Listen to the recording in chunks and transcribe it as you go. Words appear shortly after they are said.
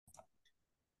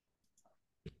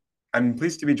I'm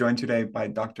pleased to be joined today by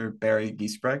Dr. Barry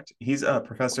Giesbrecht. He's a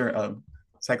professor of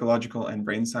psychological and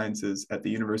brain sciences at the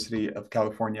University of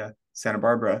California, Santa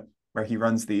Barbara, where he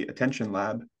runs the Attention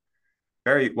Lab.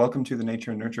 Barry, welcome to the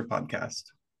Nature and Nurture podcast.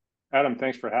 Adam,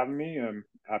 thanks for having me. I'm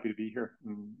happy to be here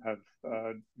and have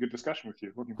a good discussion with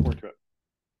you. Looking forward to it.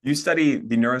 You study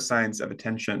the neuroscience of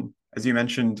attention. As you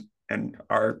mentioned in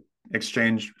our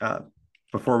exchange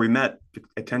before we met,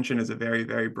 attention is a very,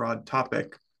 very broad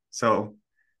topic. So,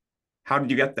 how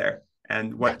did you get there?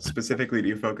 And what specifically do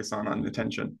you focus on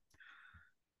attention?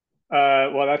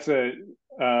 Well,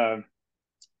 uh,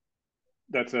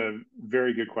 that's a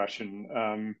very good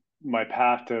question. My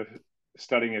path to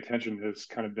studying attention has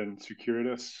kind of been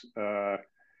circuitous. Um,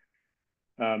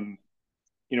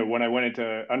 when I went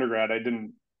into undergrad, I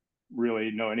didn't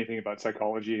really know anything about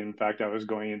psychology. In fact, I was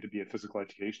going in to be a physical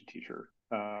education teacher,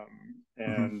 Mhm.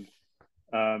 and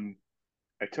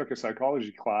I took a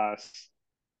psychology class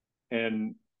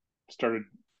and started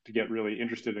to get really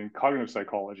interested in cognitive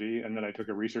psychology. And then I took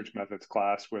a research methods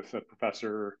class with a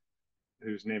professor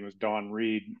whose name was Don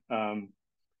Reed, who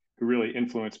really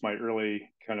influenced my early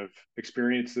kind of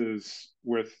experiences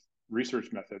with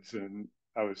research methods. And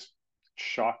I was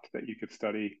shocked that you could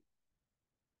study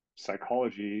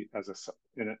psychology as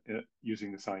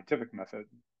using the scientific method.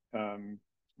 Um,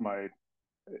 my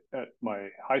At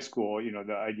my high school,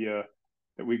 the idea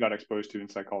that we got exposed to in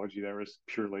psychology there was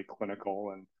purely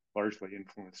clinical and largely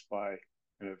influenced by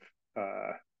kind of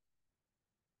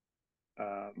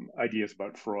ideas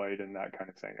about Freud and that kind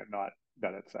of thing, and not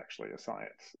that it's actually a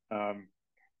science.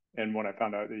 And when I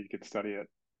found out that you could study it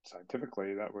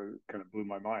scientifically, that was kind of blew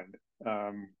my mind.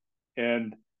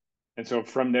 And and so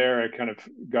from there, I kind of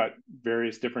got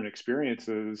various different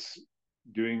experiences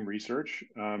doing research.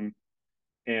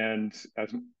 And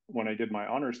as when I did my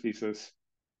honors thesis,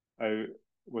 I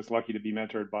was lucky to be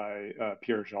mentored by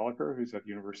Pierre Jolicoeur, who's at the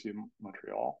University of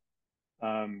Montreal,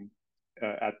 um,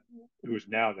 at who is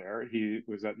now there. He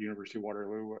was at the University of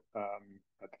Waterloo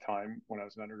at the time when I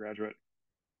was an undergraduate,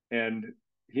 and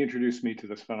he introduced me to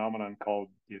this phenomenon called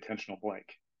the attentional blank.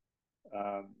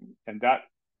 And that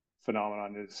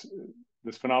phenomenon is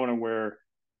this phenomenon where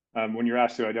when you're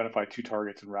asked to identify two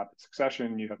targets in rapid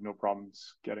succession, you have no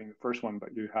problems getting the first one,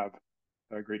 but you have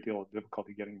a great deal of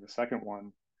difficulty getting the second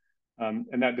one.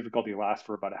 And that difficulty lasts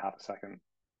for about a half a second.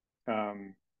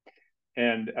 Um,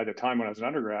 and at the time when I was an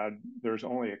undergrad, there's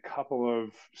only a couple of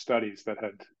studies that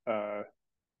had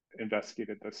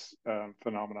investigated this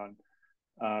phenomenon.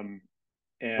 Um,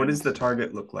 What does and the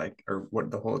target look like, or what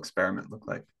did the whole experiment look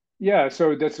like? Yeah,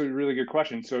 so that's a really good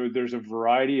question. So there's a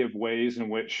variety of ways in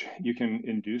which you can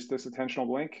induce this attentional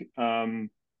blink.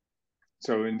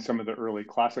 So in some of the early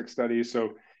classic studies,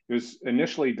 so it was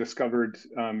initially discovered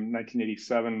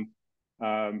 1987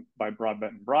 by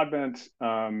Broadbent and Broadbent,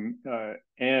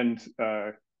 and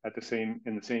at the same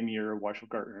in the same year,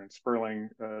 Weishaupt-Gartner and Sperling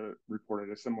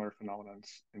reported a similar phenomenon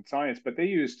in Science, but they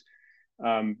used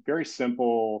very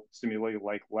simple stimuli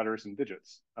like letters and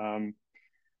digits.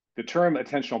 The term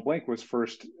attentional blink was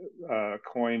first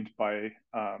coined by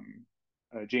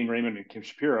Jane Raymond and Kim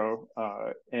Shapiro,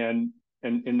 and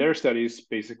in their studies,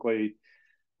 basically,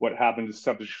 what happened is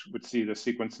subjects would see the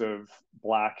sequence of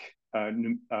black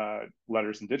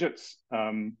letters and digits,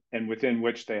 and within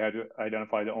which they had to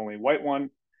identify the only white one.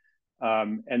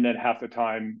 And then half the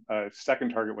time, a second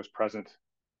target was present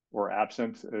or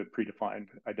absent, a predefined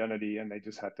identity, and they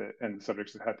just had to, and the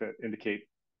subjects had to indicate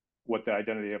what the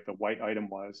identity of the white item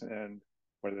was and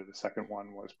whether the second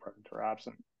one was present or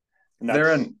absent. And Is there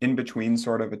that's an in-between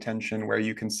sort of attention where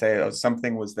you can say, oh,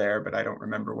 something was there, but I don't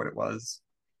remember what it was?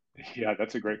 Yeah,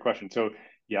 that's a great question. So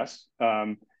yes,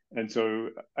 and so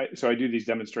I do these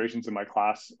demonstrations in my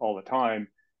class all the time,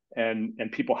 and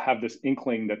people have this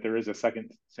inkling that there is a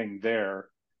second thing there,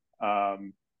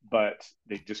 um, but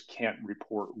they just can't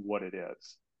report what it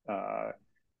is.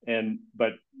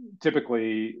 But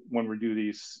typically, when we do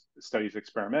these studies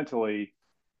experimentally,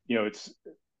 it's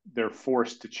they're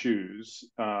forced to choose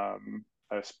a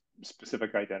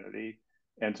specific identity,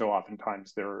 and so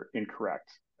oftentimes they're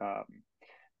incorrect.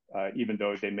 Even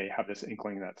though they may have this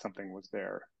inkling that something was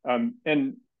there.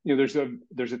 And there's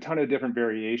a ton of different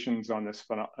variations on this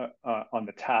on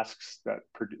the tasks that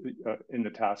in the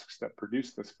tasks that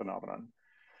produce this phenomenon.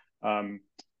 Um,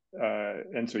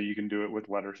 and so you can do it with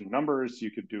letters and numbers.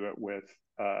 You could do it with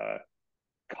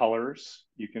colors.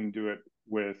 You can do it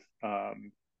with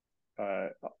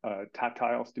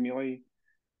tactile stimuli.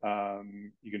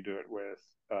 You can do it with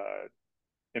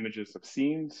images of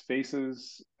scenes,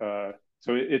 faces.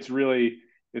 So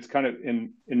it's kind of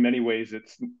in many ways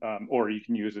or you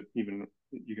can use it even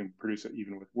you can produce it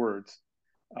even with words.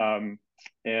 Um,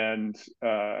 and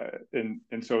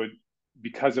so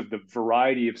because of the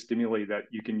variety of stimuli that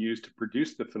you can use to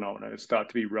produce the phenomena, it's thought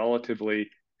to be relatively,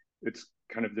 it's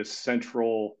kind of this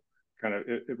central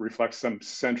it reflects some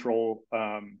central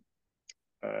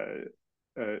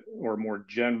or more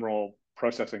general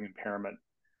processing impairment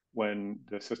when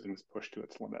the system is pushed to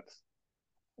its limits.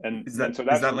 And so Is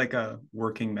that's that like a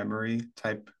working memory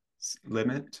type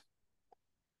limit?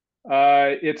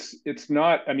 it's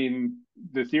not. I mean,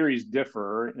 the theories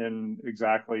differ in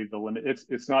exactly the limit.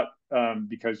 It's not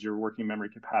because your working memory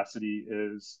capacity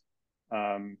is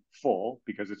full,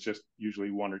 because it's just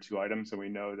usually one or two items, and we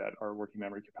know that our working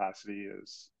memory capacity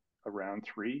is around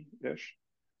three-ish,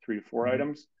 3 to 4 Mm-hmm.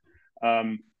 items.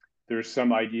 Um, there's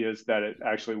some ideas that it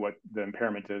actually, what the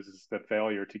impairment is the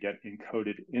failure to get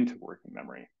encoded into working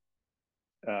memory,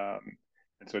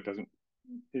 and so it doesn't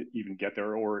even get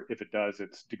there, or if it does,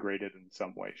 it's degraded in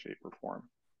some way, shape, or form.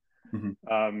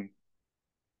 Mm-hmm. Um,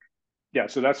 yeah,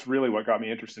 so that's really what got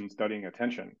me interested in studying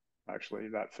attention, actually,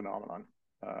 that phenomenon.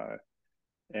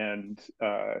 And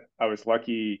I was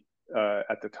lucky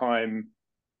at the time.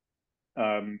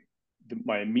 Um,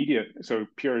 my immediate, so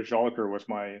Pierre Jolicoeur was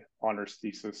my honors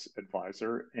thesis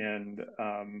advisor, and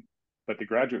but the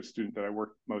graduate student that I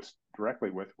worked most directly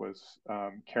with was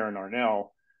Karen Arnell,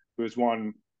 who was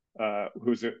one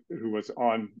who was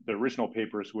on the original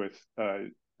papers with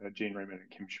Jane Raymond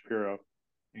and Kim Shapiro,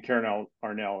 and Karen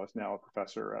Arnell is now a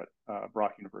professor at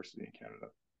Brock University in Canada.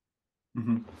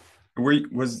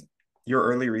 Mm-hmm. Was your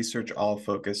early research all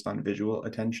focused on visual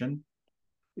attention?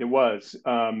 It was,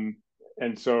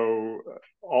 and so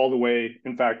all the way,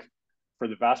 in fact, for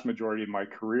the vast majority of my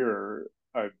career,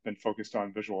 I've been focused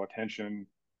on visual attention,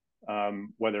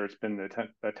 whether it's been the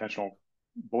attentional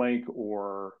blank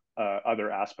or other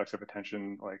aspects of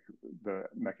attention, like the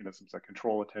mechanisms that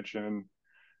control attention.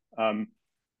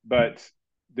 But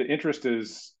the interest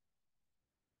is,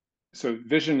 so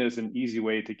vision is an easy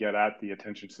way to get at the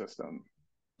attention system.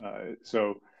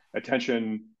 So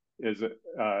attention is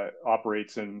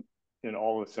operates in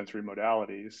all the sensory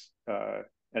modalities, and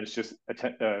it's just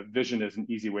vision is an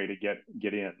easy way to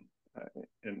get in.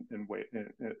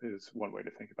 Is one way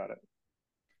to think about it.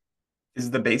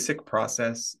 Is the basic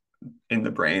process in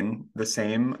the brain the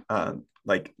same?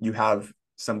 Like you have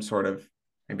some sort of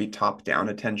maybe top-down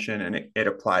attention and it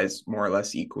applies more or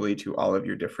less equally to all of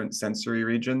your different sensory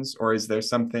regions? Or is there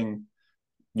something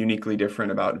uniquely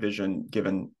different about vision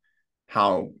given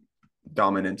how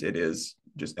dominant it is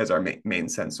just as our main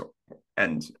sense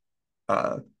and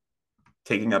uh,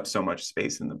 taking up so much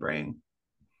space in the brain?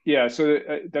 Yeah, so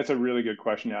that's a really good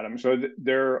question, Adam. So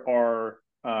there are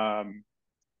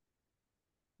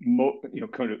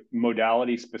kind of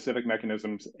modality specific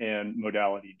mechanisms and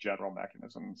modality general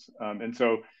mechanisms. And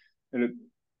so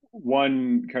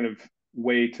one kind of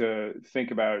way to think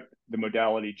about the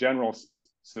modality general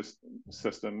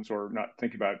systems, or not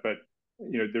think about, but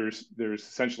there's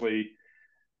essentially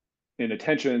in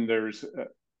attention, there's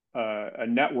a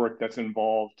network that's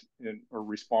involved in or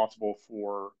responsible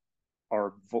for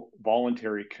our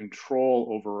voluntary control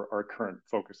over our current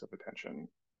focus of attention.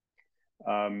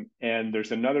 And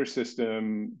there's another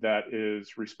system that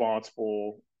is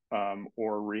responsible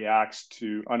or reacts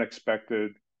to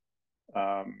unexpected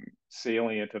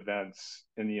salient events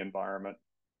in the environment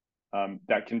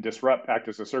that can act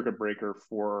as a circuit breaker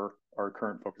for our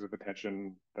current focus of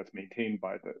attention that's maintained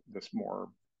by this more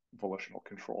volitional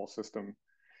control system.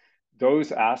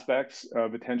 Those aspects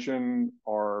of attention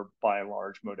are by and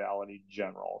large modality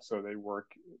general. So they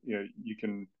work, you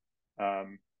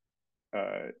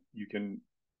can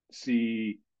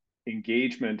see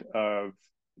engagement of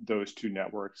those two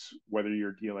networks, whether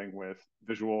you're dealing with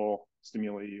visual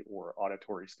stimuli or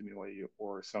auditory stimuli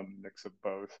or some mix of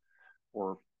both,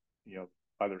 or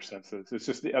other senses. It's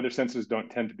just the other senses don't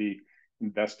tend to be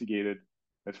investigated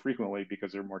as frequently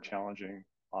because they're more challenging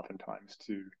oftentimes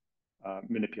to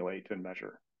manipulate and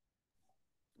measure.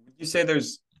 Would you say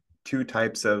there's two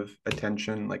types of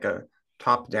attention, like a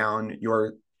top down,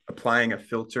 you're applying a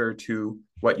filter to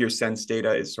what your sense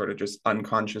data is sort of just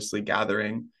unconsciously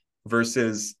gathering,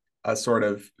 versus a sort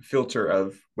of filter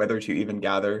of whether to even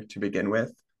gather to begin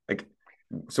with? Like,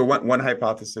 so one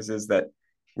hypothesis is that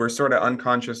we're sort of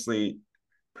unconsciously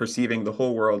perceiving the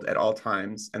whole world at all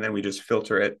times, and then we just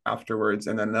filter it afterwards.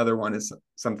 And then another one is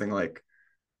something like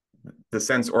the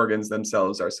sense organs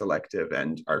themselves are selective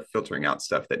and are filtering out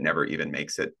stuff that never even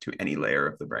makes it to any layer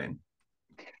of the brain.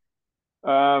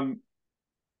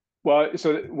 Well,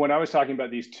 so when I was talking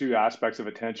about these two aspects of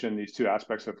attention, these two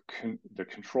aspects of the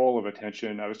control of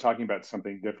attention, I was talking about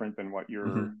something different than what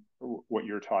you're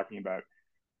Mm-hmm. talking about.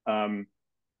 Um,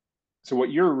 so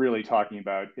what you're really talking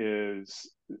about is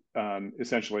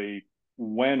essentially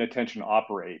when attention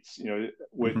operates,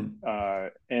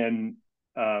 Mhm. and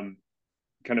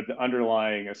kind of the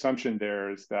underlying assumption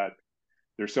there is that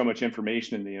there's so much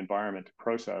information in the environment to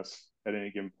process at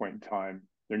any given point in time.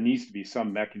 There needs to be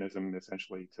some mechanism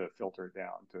essentially to filter it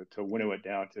down, to winnow it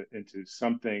down into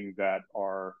something that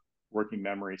our working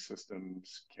memory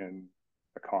systems can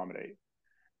accommodate.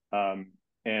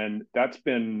 And that's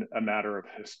been a matter of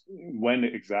when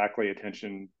exactly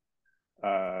attention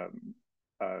uh,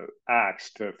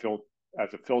 acts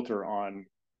as a filter on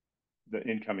the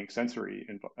incoming sensory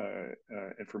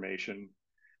information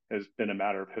has been a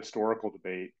matter of historical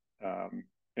debate. And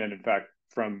in fact,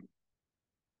 from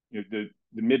the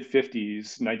mid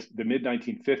 50s, the mid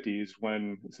 1950s,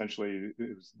 when essentially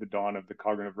it was the dawn of the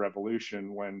cognitive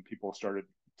revolution, when people started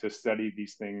to study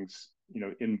these things,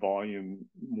 in volume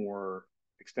more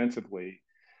extensively.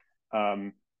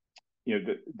 Um,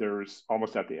 there's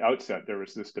almost at the outset, there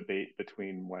was this debate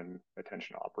between when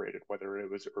attention operated, whether it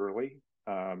was early,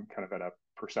 kind of at a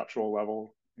perceptual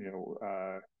level,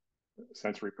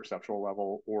 sensory perceptual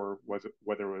level, or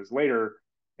whether it was later,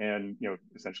 and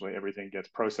essentially everything gets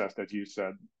processed, as you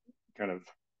said, kind of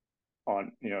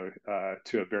on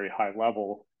to a very high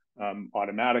level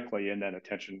automatically, and then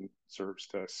attention serves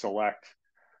to select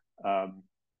um,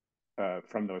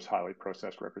 from those highly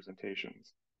processed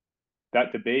representations.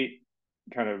 That debate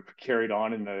kind of carried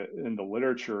on in the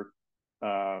literature,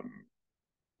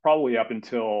 probably up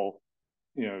until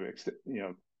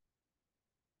the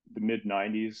mid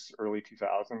 90s, early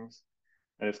 2000s.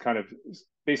 And it's kind of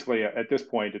basically at this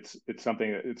point, it's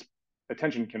something that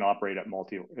attention can operate at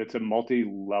it's a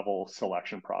multi-level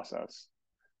selection process.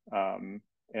 And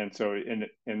so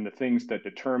in the things that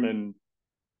determine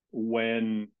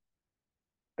when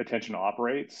attention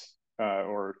operates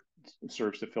or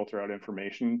serves to filter out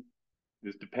information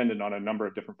is dependent on a number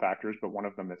of different factors, but one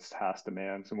of them is task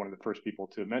demands. And one of the first people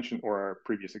to mention, or our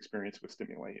previous experience with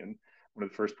stimuli, and one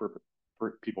of the first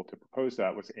people to propose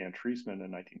that was Anne Treisman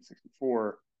in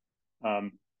 1964.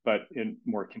 But in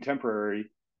more contemporary,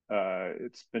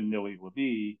 it's been Nili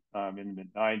Levy in the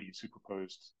mid 90s who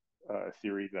proposed a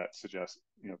theory that suggests,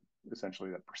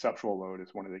 essentially that perceptual load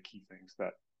is one of the key things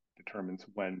that determines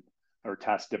when, or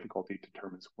task difficulty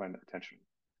determines when attention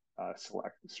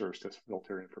serves to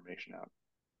filter information out.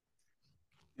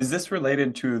 Is this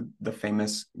related to the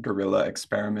famous gorilla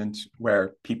experiment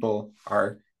where people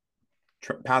are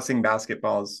passing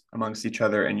basketballs amongst each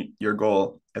other, and your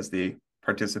goal as the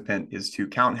participant is to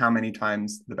count how many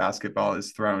times the basketball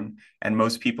is thrown? And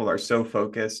most people are so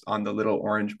focused on the little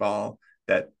orange ball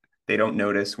that they don't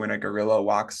notice when a gorilla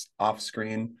walks off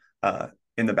screen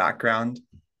in the background.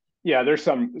 Yeah, there's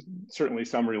certainly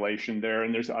some relation there,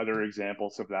 and there's other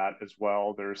examples of that as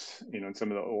well. There's, in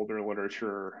some of the older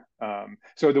literature.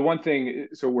 So the one thing,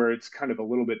 so where it's kind of a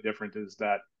little bit different is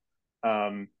that,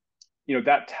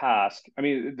 that task. I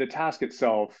mean, the task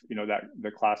itself, that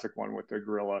the classic one with the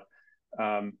gorilla,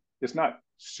 is not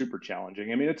super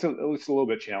challenging. I mean, it's a little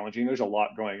bit challenging. There's a lot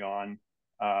going on,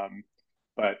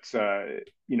 but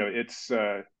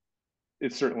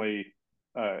it's certainly,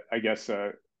 I guess,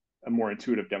 a more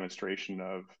intuitive demonstration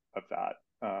of that.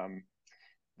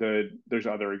 There's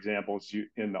other examples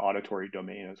in the auditory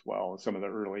domain as well. Some of the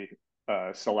early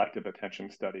selective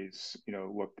attention studies,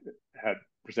 had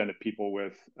presented people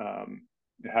with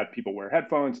had people wear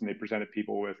headphones, and they presented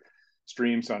people with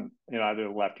streams on either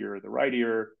the left ear or the right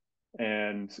ear,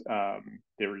 and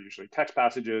they were usually text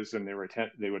passages, and they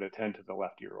would attend to the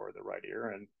left ear or the right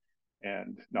ear,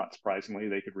 and not surprisingly,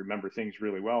 they could remember things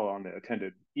really well on the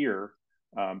attended ear,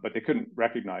 but they couldn't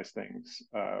recognize things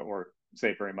or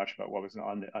say very much about what was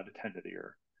on the unattended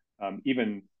ear,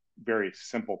 even very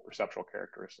simple perceptual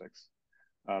characteristics.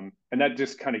 And that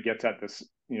just kind of gets at this,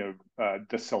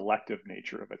 the selective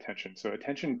nature of attention. So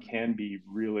attention can be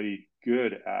really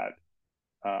good at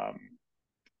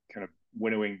kind of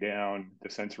winnowing down the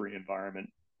sensory environment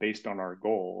based on our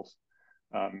goals.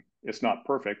 It's not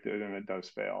perfect, and it does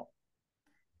fail.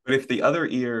 But if the other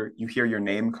ear, you hear your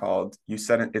name called, it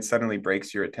suddenly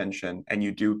breaks your attention, and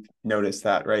you do notice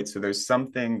that, right? So there's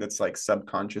something that's like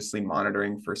subconsciously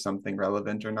monitoring for something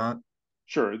relevant or not.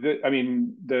 Sure. I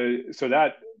mean, the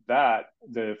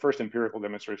first empirical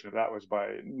demonstration of that was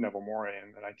by Neville Morey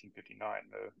in 1959.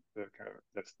 The kind of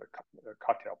that's the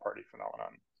cocktail party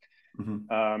phenomenon.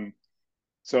 Mm-hmm.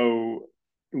 So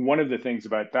one of the things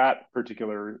about that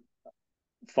particular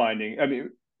finding, I mean,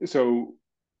 so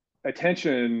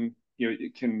attention,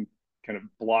 it can kind of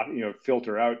block,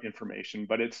 filter out information,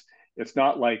 but it's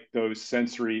not like those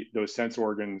sense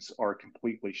organs are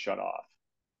completely shut off,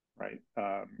 right?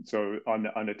 So on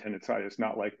the unattended side, it's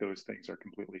not like those things are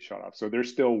completely shut off. So they're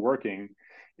still working.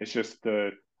 It's just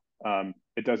the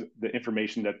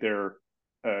information that they're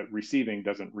receiving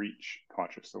doesn't reach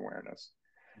conscious awareness.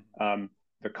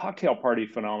 The cocktail party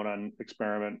phenomenon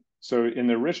experiment. So in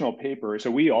the original paper,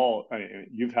 so we all, I mean,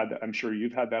 you've had that, I'm sure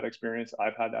you've had that experience.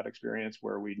 I've had that experience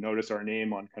where we notice our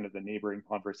name on kind of the neighboring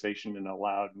conversation in a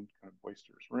loud and kind of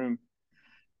boisterous room.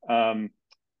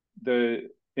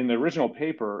 In the original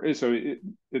paper, so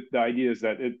the idea is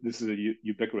that this is a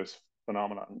ubiquitous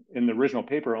phenomenon. In the original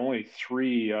paper, only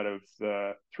 3 or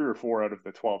 4 out of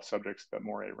the 12 subjects that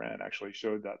Moray ran actually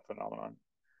showed that phenomenon.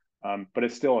 But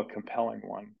it's still a compelling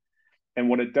one. And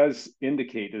what it does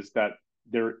indicate is that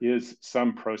there is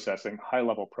some processing,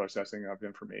 high-level processing of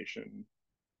information,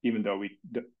 even though we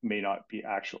may not be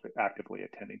actually actively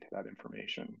attending to that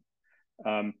information.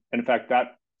 And in fact,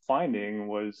 that finding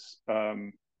was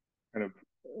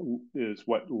is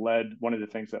what led, one of the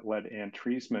things that led Anne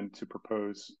Treisman to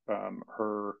propose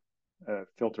her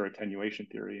filter attenuation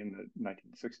theory in the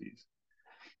 1960s.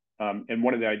 And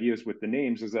one of the ideas with the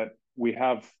names is that we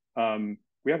have a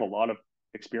lot of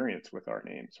experience with our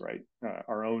names, right?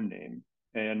 Our own name.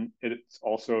 And it's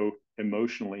also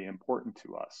emotionally important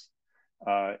to us.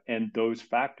 And those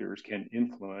factors can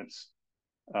influence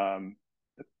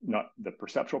not the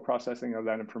perceptual processing of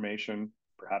that information,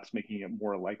 perhaps making it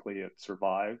more likely it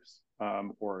survives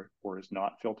or is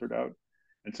not filtered out.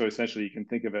 And so essentially you can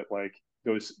think of it like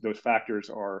those factors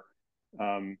are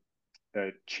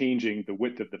changing the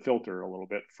width of the filter a little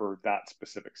bit for that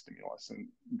specific stimulus, and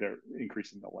they're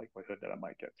increasing the likelihood that it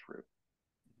might get through.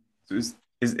 So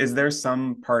is there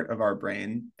some part of our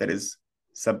brain that is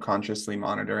subconsciously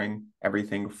monitoring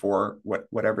everything for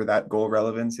whatever that goal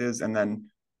relevance is? And then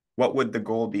what would the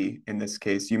goal be in this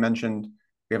case? You mentioned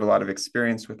we have a lot of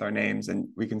experience with our names, and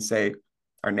we can say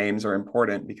our names are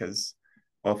important because,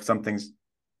 well, if something's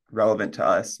relevant to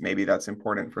us, maybe that's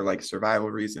important for like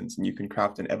survival reasons, and you can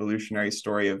craft an evolutionary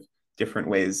story of different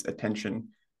ways attention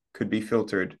could be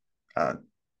filtered.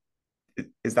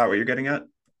 Is that what you're getting at?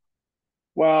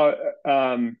 Well,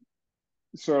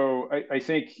 so I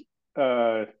think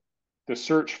the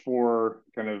search for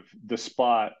kind of the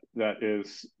spot that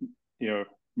is,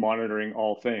 monitoring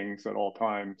all things at all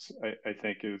times, I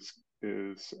think is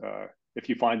if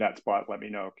you find that spot, let me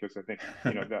know, because I think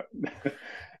that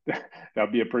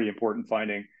would be a pretty important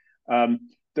finding.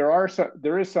 There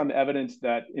is some evidence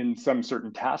that in some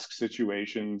certain task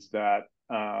situations that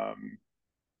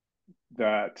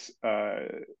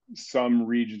some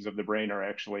regions of the brain are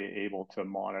actually able to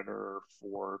monitor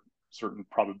for certain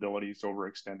probabilities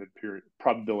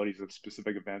of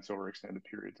specific events over extended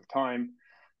periods of time.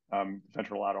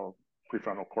 Ventrolateral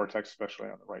prefrontal cortex, especially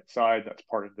on the right side, that's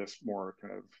part of this more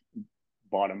kind of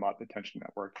bottom-up attention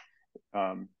network.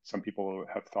 Some people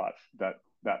have thought that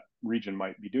that region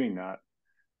might be doing that.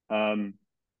 I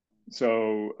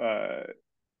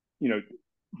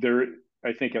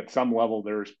think at some level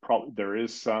there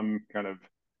is some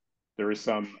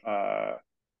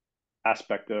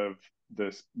aspect of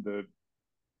the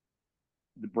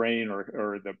brain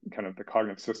or the kind of the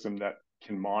cognitive system that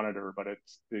can monitor, but it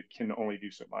can only do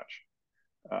so much.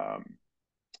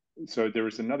 So there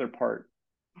was another part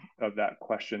of that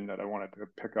question that I wanted to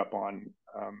pick up on.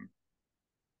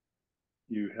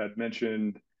 You had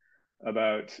mentioned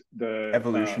about the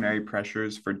evolutionary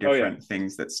pressures for different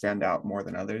things that stand out more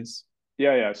than others.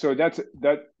 Yeah. So that's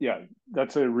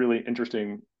a really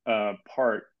interesting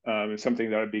part. It's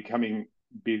something that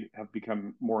have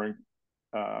become more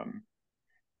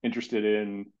interested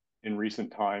in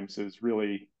recent times, is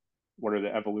really what are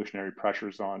the evolutionary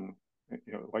pressures on,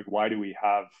 like why do we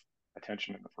have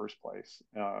attention in the first place?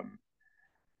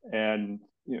 And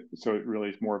so it really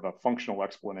is more of a functional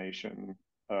explanation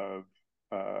of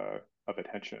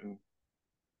attention.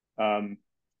 And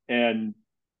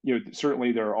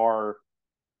certainly there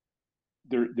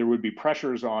would be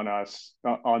pressures on us,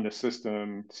 on the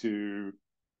system, to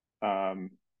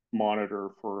monitor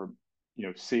for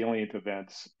salient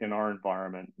events in our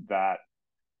environment that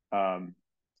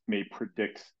may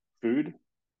predict food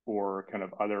or kind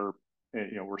of other,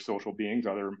 we're social beings,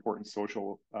 other important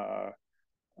social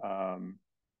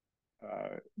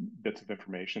bits of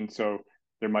information. So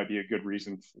there might be a good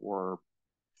reason for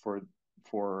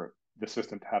the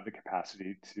system to have the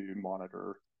capacity to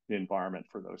monitor the environment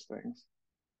for those things.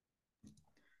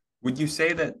 Would you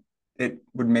say that it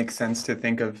would make sense to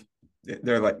think of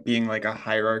there like being like a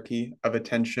hierarchy of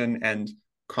attention, and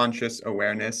conscious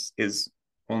awareness is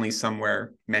only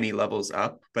somewhere many levels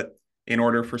up, but in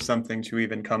order for something to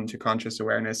even come to conscious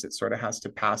awareness, it sort of has to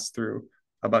pass through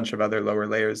a bunch of other lower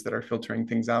layers that are filtering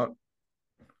things out?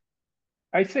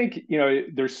 I think,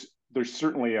 there's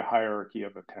certainly a hierarchy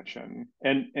of attention,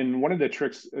 and one of the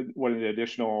tricks, one of the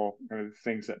additional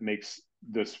things that makes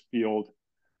this field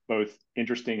both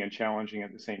interesting and challenging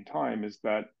at the same time is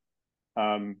that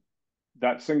um,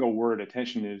 that single word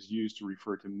attention is used to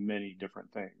refer to many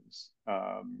different things,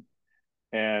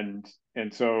 and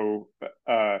so, but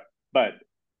I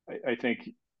think,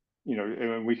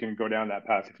 and we can go down that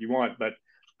path if you want, but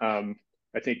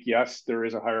I think yes, there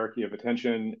is a hierarchy of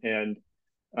attention, and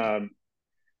um,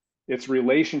 its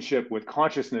relationship with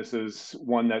consciousness is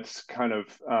one that's kind of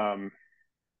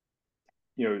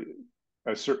you know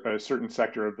a certain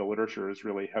sector of the literature is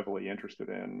really heavily interested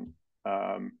in,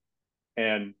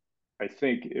 and I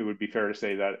think it would be fair to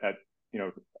say that at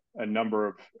a number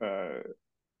of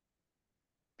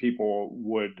people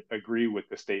would agree with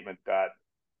the statement that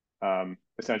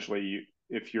essentially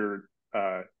if you're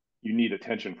you need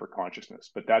attention for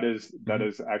consciousness, but that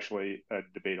is actually a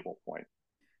debatable point.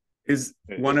 Is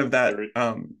one Is of that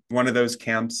there? one of those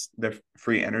camps the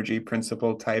free energy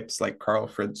principle types like Carl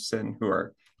Fridson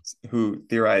who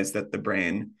theorize that the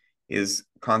brain is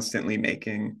constantly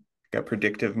making a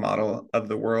predictive model of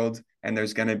the world, and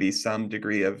there's going to be some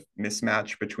degree of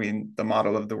mismatch between the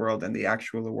model of the world and the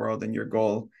actual world, and your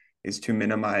goal is to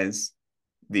minimize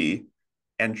the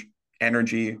en-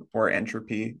 energy or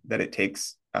entropy that it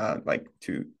takes like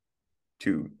to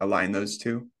align those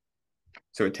two.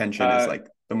 So attention is Uh, like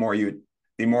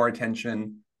the more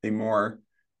attention, the more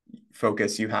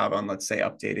focus you have on, let's say,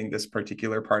 updating this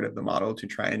particular part of the model to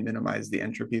try and minimize the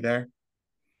entropy there.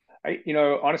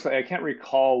 Honestly, I can't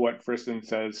recall what Friston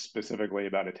says specifically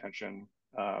about attention.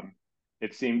 Um,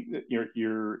 it seemed that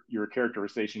your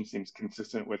characterization seems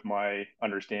consistent with my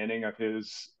understanding of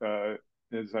his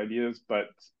ideas, but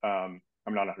I'm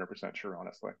not 100% sure,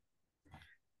 honestly.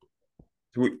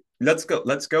 So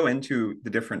let's go into the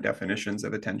different definitions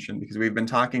of attention because we've been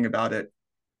talking about it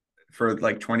for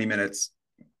like 20 minutes,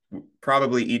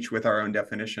 probably each with our own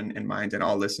definition in mind and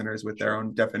all listeners with their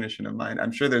own definition in mind.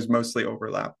 I'm sure there's mostly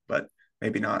overlap, but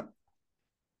maybe not.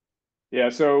 Yeah.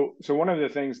 So one of the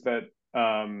things that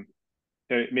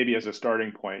maybe as a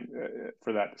starting point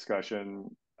for that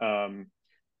discussion,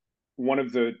 one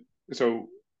of the so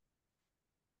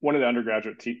one of the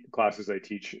undergraduate classes I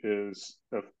teach is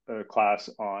a class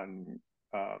on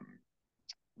um,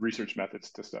 research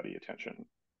methods to study attention.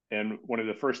 And one of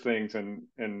the first things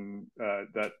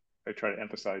that I try to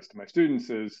emphasize to my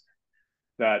students is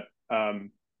that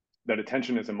that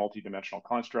attention is a multidimensional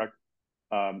construct,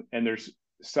 and there's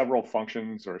several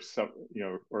functions or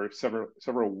several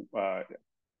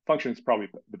functions, probably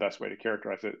the best way to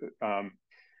characterize it,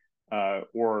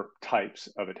 or types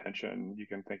of attention you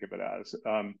can think of it as.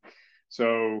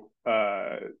 So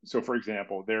for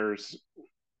example, there's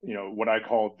what I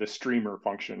call the streamer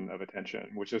function of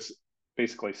attention, which is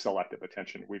basically selective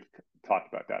attention. We've talked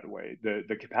about that way.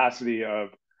 The capacity of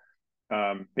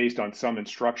based on some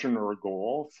instruction or a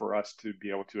goal for us to be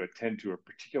able to attend to a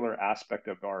particular aspect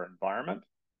of our environment.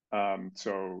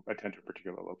 So attend to a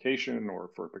particular location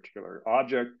or for a particular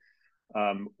object,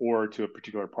 or to a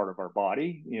particular part of our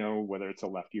body, whether it's the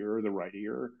left ear or the right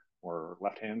ear or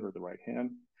left hand or the right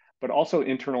hand. But also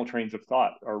internal trains of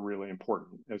thought are really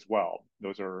important as well.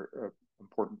 Those are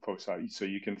important foci. So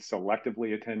you can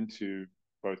selectively attend to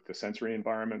both the sensory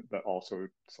environment, but also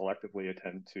selectively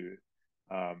attend to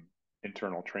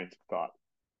internal trains of thought.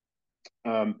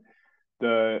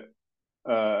 The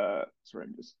Sorry,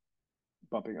 I'm just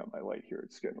bumping up my light here.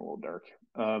 It's getting a little dark.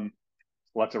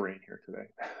 Lots of rain here today.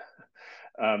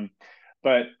 um,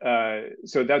 but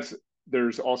so that's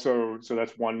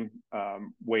one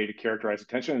way to characterize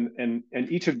attention, and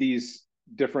each of these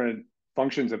different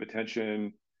functions of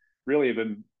attention really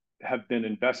have been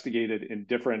investigated in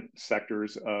different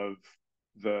sectors of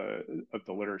the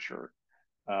literature.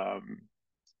 Um,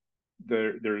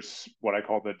 there's what I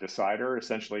call the decider,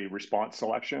 essentially response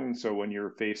selection. So when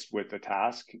you're faced with a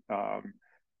task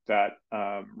that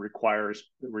requires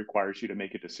you to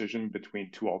make a decision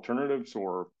between two alternatives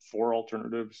or four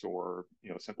alternatives, or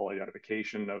simple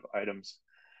identification of items,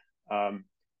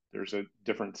 there's a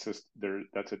different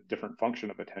that's a different function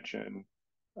of attention,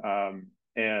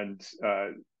 and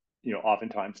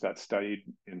oftentimes that's studied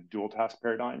in dual task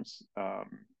paradigms.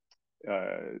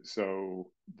 So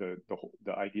the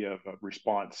idea of a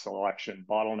response selection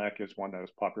bottleneck is one that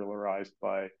was popularized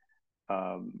by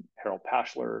Harold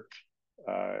Pashler,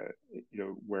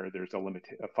 where there's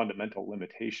a fundamental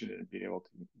limitation in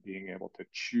being able to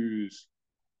choose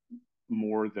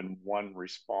more than one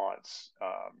response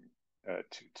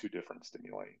to different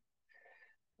stimuli.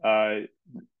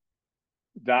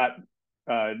 That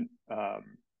uh, um,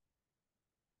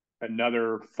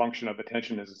 another function of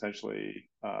attention is essentially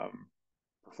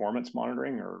performance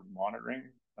monitoring or monitoring.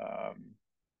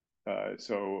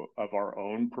 So of our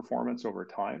own performance over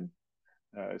time.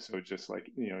 So just like,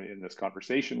 in this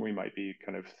conversation, we might be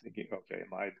kind of thinking, okay,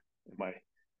 am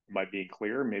I being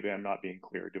clear? Maybe I'm not being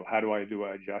clear. How do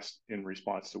I adjust in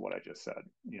response to what I just said?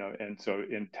 And so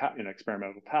in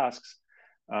experimental tasks,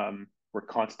 we're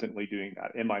constantly doing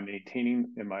that. Am I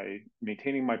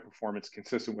maintaining my performance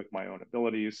consistent with my own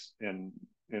abilities in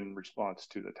response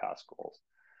to the task goals?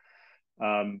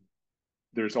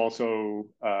 There's also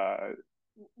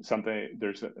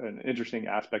there's an interesting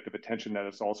aspect of attention that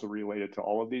is also related to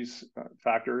all of these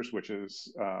factors, which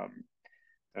is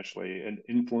essentially an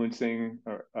influencing,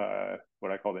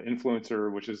 what I call the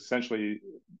influencer, which is essentially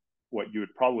what you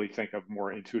would probably think of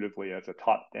more intuitively as a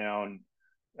top-down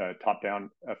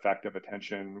effect of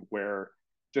attention, where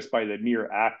just by the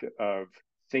mere act of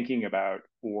thinking about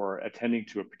or attending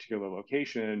to a particular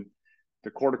location, the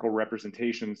cortical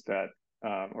representations that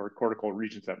or cortical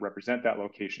regions that represent that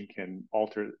location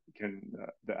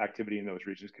the activity in those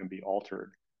regions can be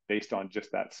altered based on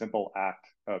just that simple act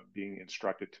of being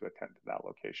instructed to attend to that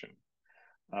location.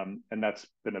 And that's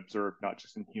been observed not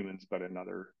just in humans, but in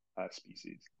other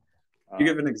species. Can you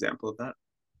give an example of that?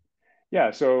 Yeah,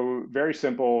 so very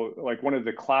simple, like one of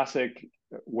the classic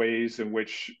ways in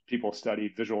which people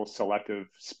study visual selective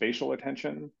spatial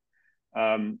attention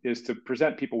is to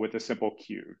present people with a simple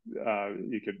cue.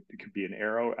 It could be an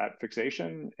arrow at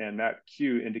fixation, and that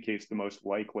cue indicates the most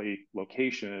likely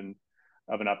location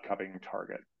of an upcoming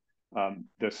target.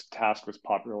 This task was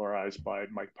popularized by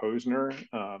Mike Posner.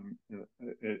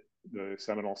 The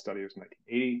seminal study was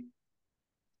 1980.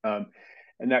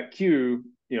 And that cue,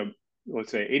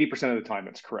 let's say 80% of the time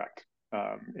it's correct.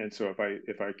 And so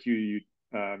if I cue you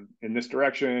in this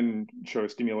direction, show a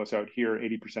stimulus out here,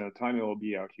 80% of the time it'll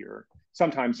be out here.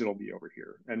 Sometimes it'll be over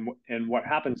here. And what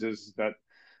happens is that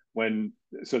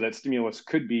that stimulus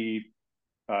could be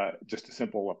just a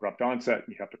simple abrupt onset, and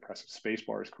you have to press a space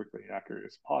bar as quickly and accurately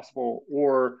as possible,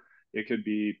 or it could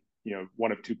be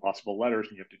one of two possible letters,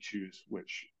 and you have to choose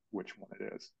which one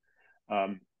it is.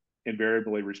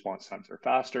 Invariably, response times are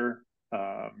faster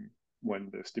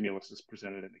when the stimulus is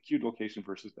presented in the cued location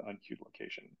versus the uncued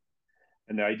location.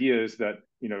 And the idea is that,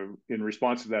 in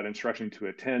response to that instruction to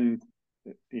attend,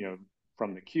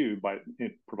 from the cue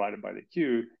provided by the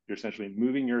cue, you're essentially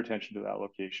moving your attention to that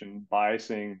location,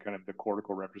 biasing kind of the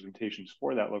cortical representations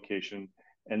for that location.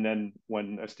 And then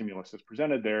when a stimulus is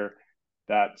presented there,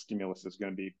 that stimulus is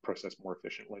going to be processed more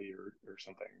efficiently or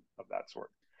something of that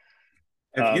sort.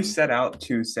 If you set out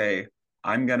to say,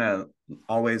 I'm going to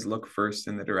always look first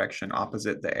in the direction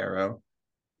opposite the arrow,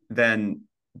 then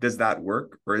does that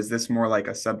work? Or is this more like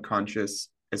a subconscious,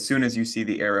 as soon as you see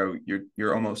the arrow,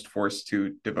 you're almost forced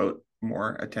to devote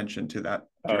more attention to that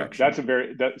direction? That's a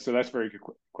very good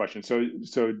question. So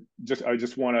I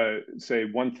just want to say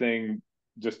one thing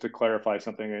just to clarify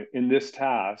something. In this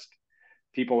task,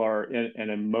 people are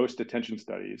in most attention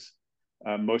studies,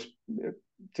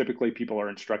 typically people are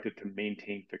instructed to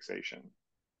maintain fixation.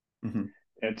 Mm-hmm.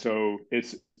 And so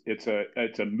it's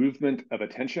a movement of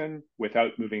attention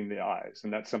without moving the eyes,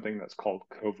 and that's something that's called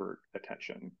covert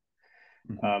attention,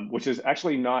 which is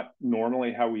actually not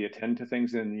normally how we attend to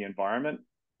things in the environment,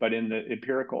 but in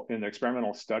the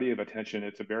experimental study of attention,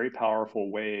 it's a very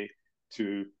powerful way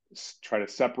to try to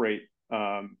separate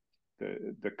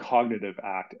the cognitive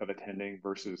act of attending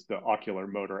versus the ocular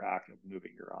motor act of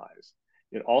moving your eyes.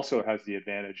 It also has the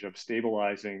advantage of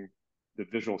stabilizing the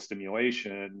visual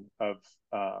stimulation of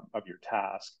your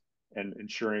task and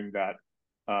ensuring that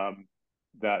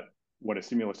that when a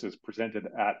stimulus is presented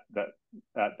at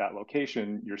that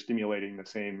location, you're stimulating the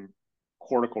same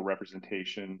cortical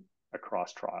representation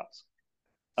across trials.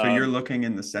 So you're looking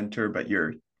in the center, but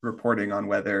you're reporting on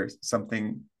whether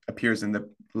something appears in the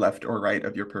left or right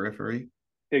of your periphery?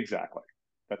 Exactly.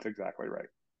 That's exactly right.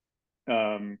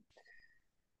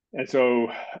 And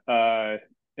so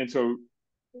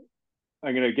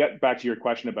I'm going to get back to your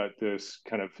question about this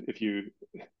kind of if you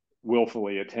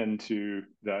willfully attend to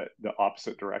the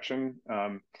opposite direction.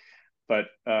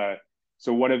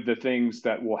 So one of the things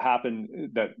that will happen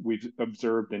that we've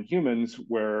observed in humans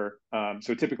where,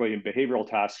 so typically in behavioral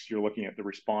tasks, you're looking at the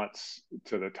response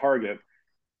to the target.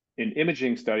 In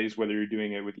imaging studies, whether you're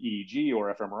doing it with EEG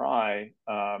or fMRI,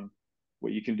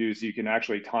 what you can do is you can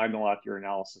actually time lock your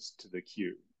analysis to the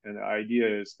cue. And the idea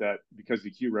is that because the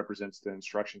cue represents the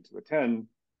instruction to attend,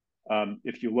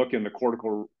 if you look in the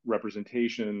cortical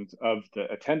representations of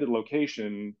the attended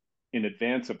location in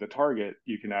advance of the target,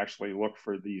 you can actually look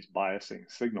for these biasing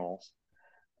signals.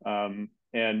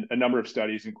 And a number of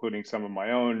studies, including some of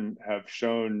my own, have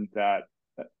shown that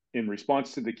in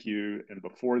response to the cue and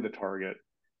before the target,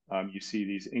 you see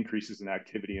these increases in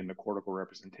activity in the cortical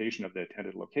representation of the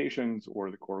attended locations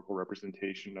or the cortical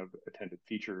representation of attended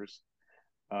features.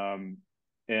 And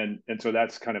so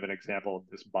that's kind of an example of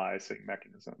this biasing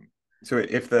mechanism. So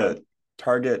if the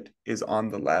target is on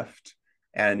the left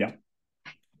and yeah.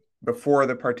 before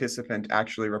the participant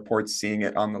actually reports seeing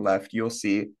it on the left, you'll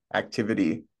see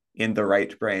activity in the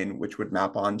right brain, which would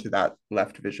map onto that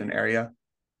left vision area.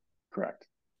 Correct.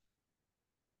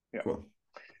 Yeah. Cool.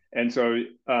 And so,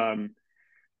 so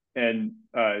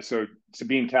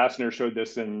Sabine Kastner showed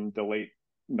this in the late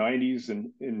 90s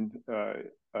in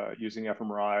using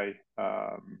fMRI.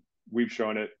 We've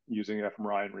shown it using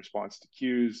fMRI in response to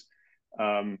cues.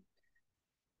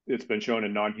 It's been shown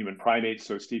in non-human primates.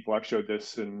 So Steve Fleck showed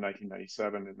this in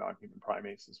 1997 in non-human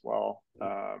primates as well,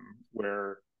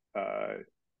 where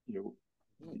you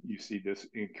see this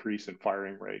increase in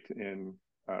firing rate in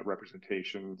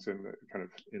representations in the kind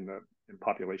of in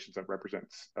populations that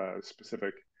represents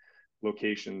specific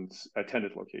locations,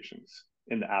 attended locations,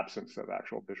 in the absence of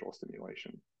actual visual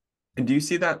stimulation. And do you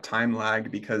see that time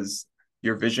lag because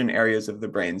your vision areas of the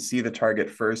brain see the target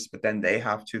first, but then they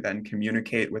have to then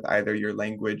communicate with either your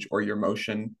language or your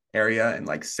motion area and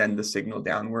like send the signal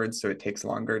downwards, so it takes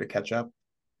longer to catch up?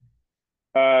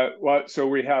 Well, so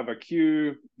we have a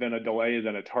cue, then a delay,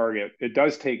 then a target. It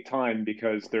does take time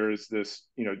because there's this,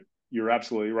 you're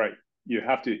absolutely right. You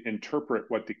have to interpret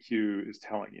what the cue is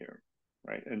telling you,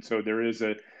 right? And so there is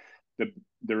a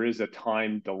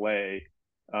time delay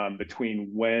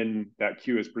between when that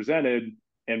cue is presented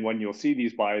and when you'll see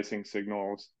these biasing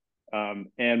signals,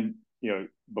 and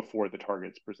before the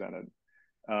target's presented.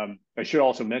 I should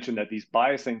also mention that these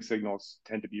biasing signals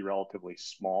tend to be relatively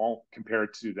small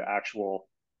compared to the actual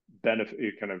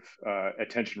benefit, kind of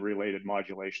attention-related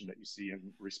modulation that you see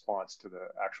in response to the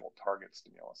actual target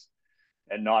stimulus.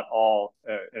 And not all,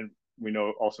 and we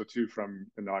know also too from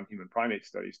the non-human primate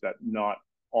studies that not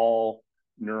all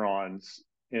neurons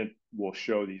will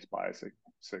show these biasing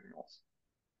signals.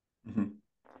 Mm-hmm.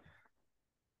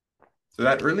 So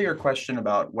that earlier question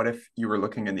about what if you were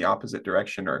looking in the opposite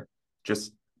direction or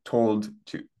just told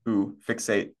to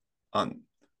fixate on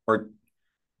or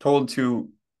told to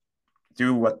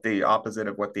do what the opposite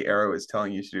of what the arrow is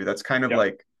telling you to do, that's kind of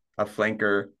like a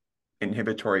flanker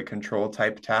inhibitory control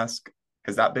type task.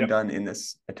 Has that been done in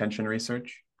this attention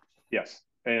research? Yes.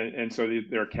 And so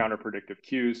there are counterpredictive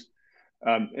cues.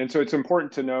 And so it's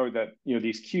important to know that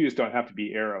these cues don't have to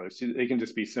be arrows. They can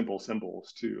just be simple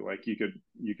symbols too. Like you could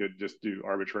just do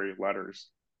arbitrary letters,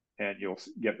 and you'll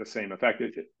get the same effect.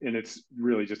 And it's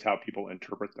really just how people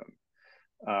interpret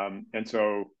them. And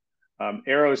so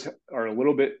arrows are a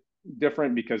little bit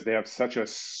different because they have such a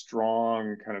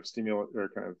strong kind of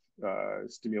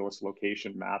stimulus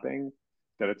location mapping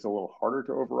that it's a little harder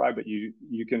to override. But you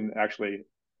can actually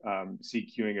see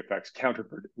cueing effects,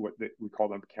 we call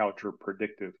them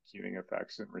counter-predictive cueing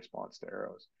effects in response to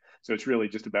arrows. So it's really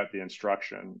just about the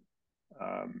instruction.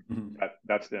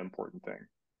 That's the important thing.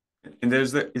 And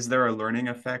is there a learning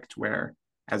effect where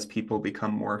as people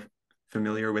become more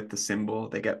familiar with the symbol,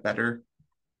 they get better?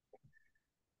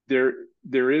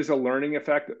 There is a learning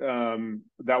effect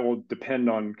that will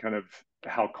depend on kind of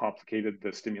how complicated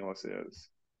the stimulus is.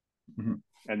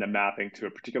 And the mapping to a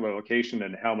particular location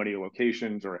and how many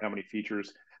locations or how many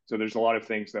features. So there's a lot of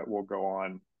things that will go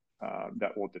on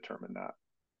that will determine that.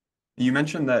 You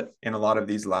mentioned that in a lot of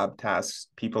these lab tasks,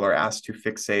 people are asked to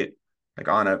fixate like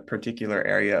on a particular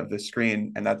area of the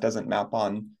screen, and that doesn't map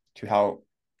on to how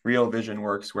real vision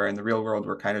works, where in the real world,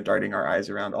 we're kind of darting our eyes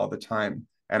around all the time.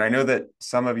 And I know that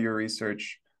some of your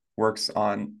research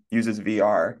uses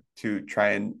VR to try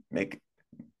and make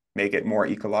it more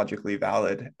ecologically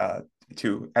valid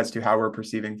as to how we're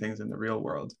perceiving things in the real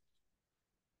world.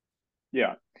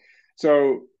 Yeah.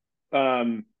 So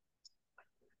I'm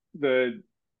going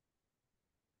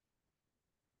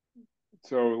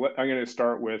to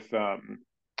start with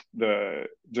the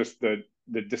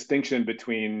distinction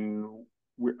between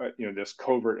this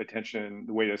covert attention,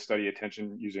 the way to study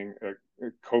attention using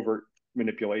covert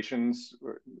manipulations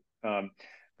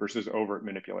versus overt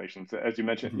manipulations. As you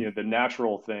mentioned, the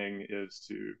natural thing is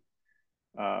to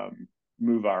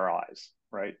move our eyes,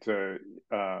 right, to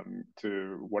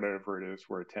whatever it is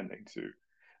we're attending to,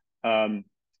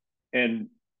 and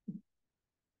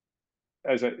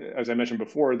as I mentioned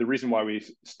before, the reason why we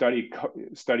study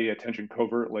attention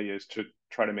covertly is to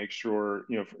try to make sure,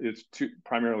 it's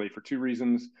primarily for two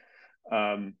reasons.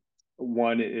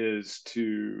 One is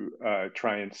to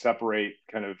try and separate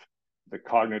kind of the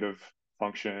cognitive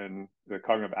function, the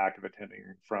cognitive act of attending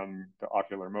from the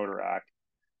ocular motor act.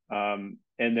 And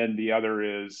then the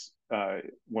other is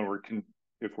when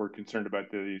if we're concerned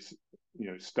about these,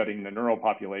 studying the neural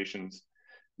populations,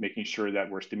 making sure that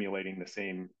we're stimulating the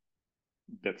same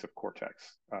bits of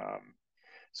cortex.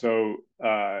 So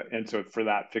for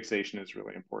that, fixation is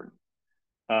really important.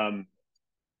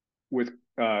 With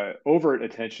overt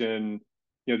attention,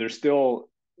 there's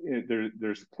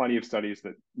plenty of studies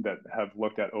that have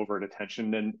looked at overt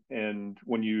attention, and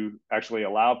when you actually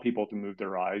allow people to move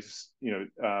their eyes,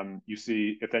 you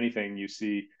see, if anything, you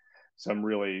see some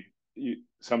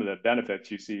of the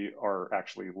benefits you see are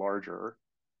actually larger.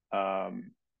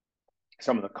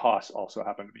 Some of the costs also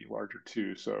happen to be larger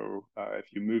too. So if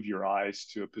you move your eyes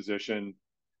to a position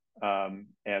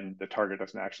and the target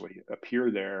doesn't actually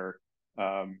appear there,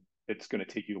 it's going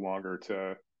to take you longer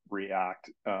to react.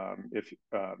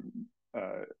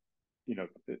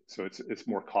 So it's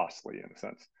more costly in a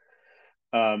sense.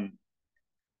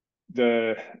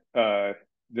 The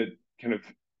kind of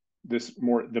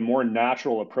the more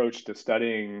natural approach to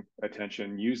studying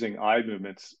attention using eye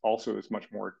movements also is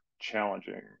much more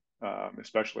challenging,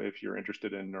 especially if you're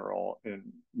interested in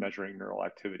measuring neural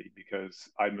activity, because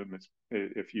eye movements,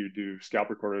 if you do scalp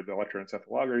recorded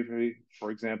electroencephalography,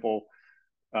 for example,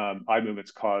 eye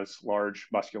movements cause large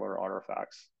muscular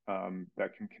artifacts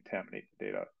that can contaminate the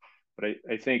data. But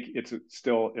I think it's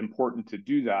still important to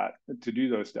do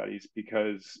those studies,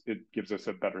 because it gives us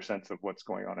a better sense of what's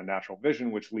going on in natural vision,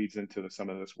 which leads into some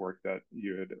of this work that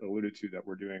you had alluded to that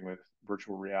we're doing with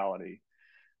virtual reality.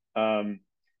 And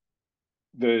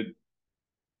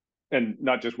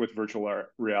not just with virtual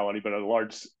reality, but a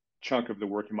large chunk of the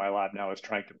work in my lab now is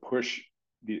trying to push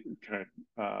the kind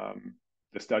of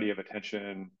the study of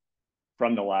attention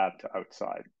from the lab to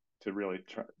outside, to really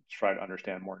try to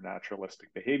understand more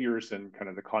naturalistic behaviors and kind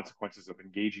of the consequences of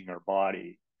engaging our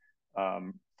body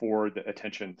for the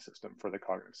attention system, for the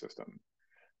cognitive system.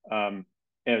 And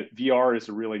VR is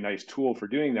a really nice tool for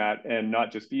doing that, and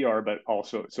not just VR, but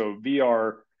also, so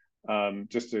VR,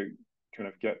 just to kind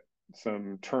of get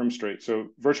some terms straight. So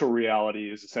virtual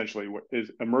reality is essentially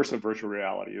immersive virtual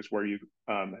reality is where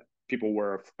people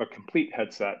wear a complete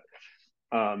headset,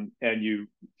 and you've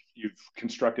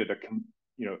constructed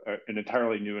an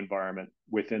entirely new environment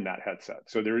within that headset.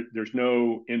 So there's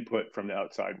no input from the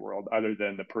outside world other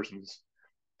than the person's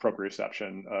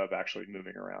proprioception of actually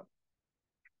moving around.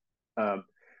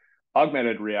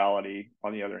 Augmented reality,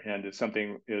 on the other hand, is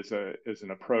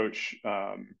an approach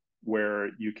where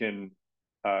you can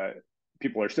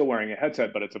people are still wearing a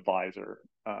headset, but it's a visor,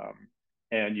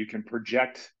 and you can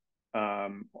project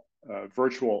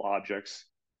virtual objects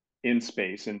in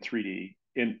space in 3D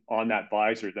on that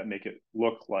visor that make it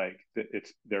look like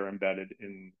they're embedded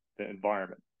in the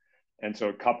environment. And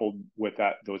so coupled with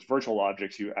those virtual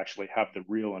objects, you actually have the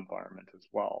real environment as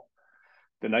well.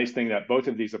 The nice thing that both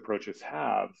of these approaches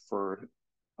have for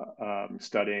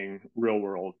studying real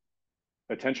world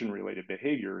attention related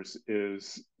behaviors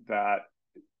is that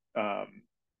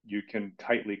you can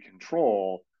tightly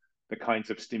control the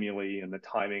kinds of stimuli and the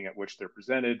timing at which they're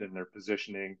presented and their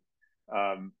positioning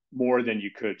more than you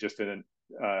could just in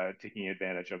taking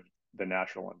advantage of the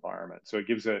natural environment. So it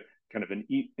gives a kind of an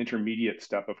intermediate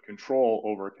step of control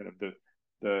over kind of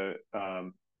the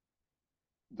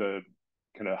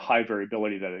kind of high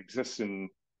variability that exists in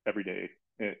everyday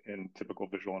in typical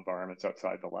visual environments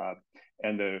outside the lab,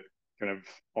 and the kind of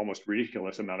almost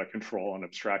ridiculous amount of control and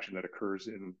abstraction that occurs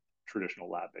in traditional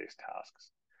lab-based tasks.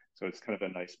 So it's kind of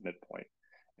a nice midpoint.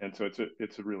 And so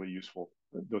it's a really useful,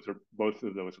 both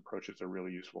of those approaches are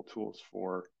really useful tools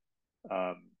for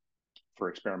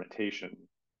experimentation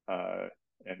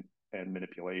and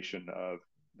manipulation of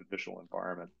the visual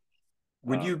environment.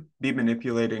 Would you be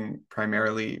manipulating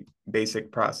primarily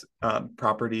basic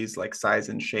properties like size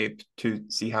and shape to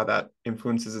see how that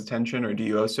influences attention, or do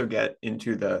you also get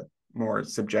into the more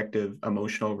subjective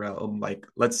emotional realm? Like,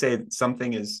 let's say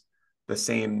something is the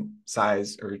same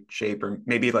size or shape, or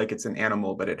maybe like it's an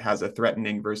animal, but it has a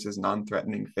threatening versus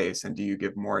non-threatening face, and do you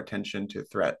give more attention to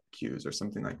threat cues or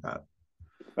something like that?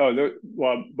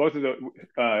 Well, both of those.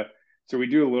 So we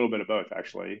do a little bit of both,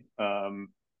 actually.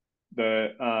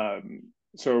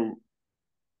 So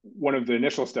one of the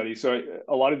initial studies, so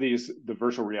a lot of the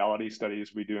virtual reality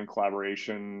studies we do in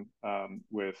collaboration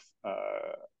with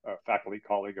a faculty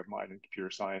colleague of mine in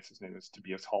computer science. His name is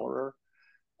Tobias Hollerer.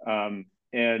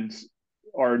 And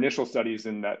our initial studies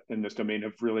in this domain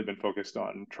have really been focused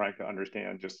on trying to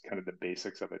understand just kind of the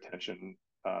basics of attention,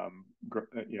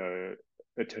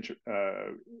 attention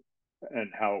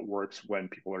and how it works when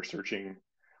people are searching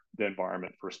the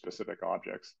environment for specific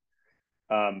objects.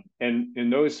 And in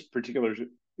those particular,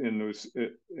 in those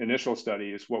initial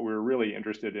studies, what we were really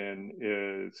interested in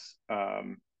is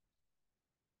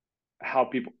how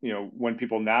people, when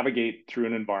people navigate through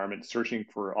an environment searching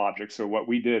for objects. So what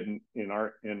we did in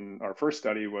our first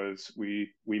study was we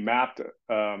mapped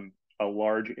a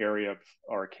large area of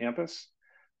our campus,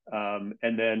 and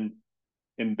then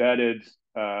embedded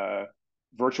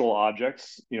virtual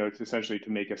objects, it's essentially to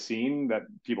make a scene that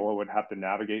people would have to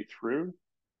navigate through.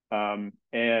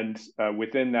 And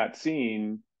within that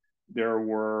scene, there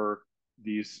were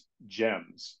these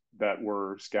gems that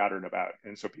were scattered about.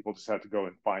 And so people just had to go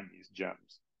and find these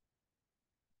gems.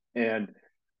 And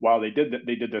while they did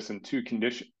this in two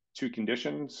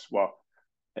conditions. Well,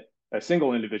 a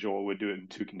single individual would do it in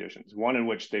two conditions. One in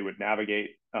which they would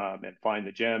navigate and find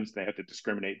the gems. They had to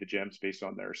discriminate the gems based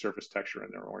on their surface texture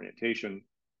and their orientation.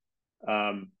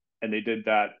 And they did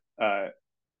that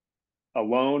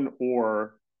alone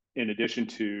or in addition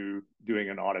to doing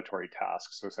an auditory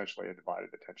task. So essentially a divided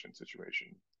attention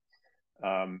situation.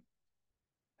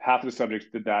 Half of the subjects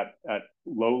did that at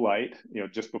low light,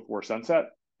 just before sunset,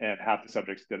 and half the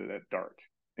subjects did it at dark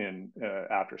and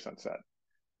after sunset.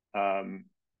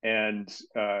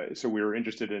 So we were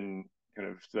interested in kind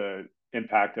of the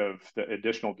impact of the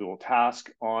additional dual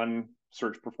task on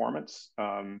search performance.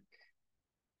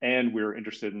 And we were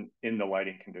interested in the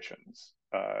lighting conditions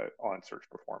on search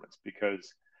performance,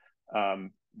 because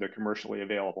the commercially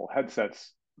available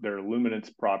headsets, their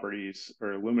luminance properties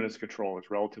or luminance control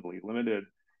is relatively limited.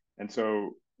 And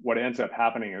so what ends up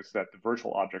happening is that the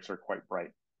virtual objects are quite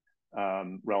bright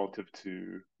relative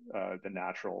to the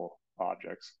natural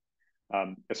objects,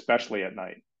 especially at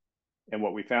night. And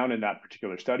what we found in that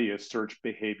particular study is search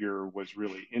behavior was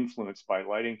really influenced by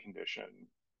lighting condition,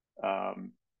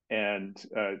 and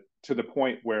to the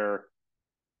point where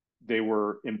they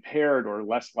were impaired or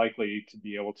less likely to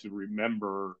be able to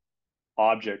remember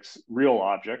objects, real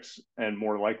objects, and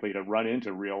more likely to run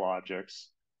into real objects,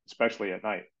 especially at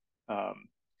night.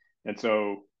 And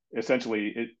so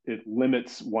essentially it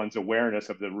limits one's awareness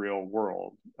of the real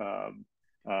world.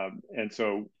 And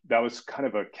so that was kind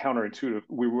of a counterintuitive.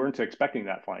 We weren't expecting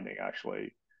that finding,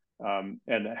 actually. And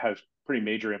it has pretty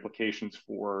major implications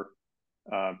for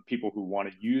people who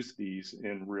want to use these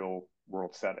in real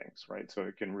world settings, right? So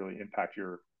it can really impact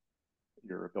your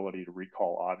ability to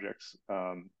recall objects.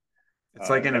 It's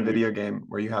like in a video game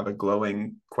where you have a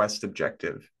glowing quest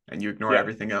objective and you ignore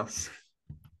everything else.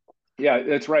 Yeah,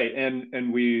 that's right.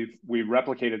 And we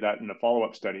replicated that in a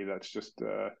follow-up study that's just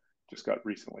got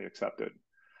recently accepted.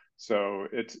 So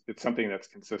it's something that's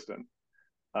consistent.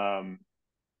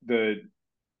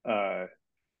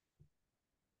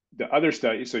 The other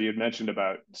study, so you'd mentioned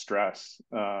about stress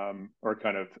or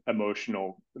kind of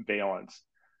emotional valence.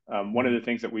 One of the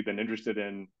things that we've been interested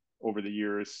in over the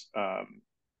years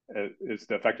is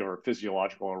the effect of our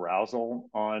physiological arousal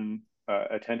on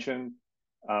attention.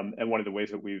 And one of the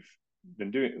ways that we've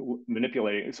been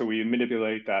manipulating, so we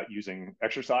manipulate that using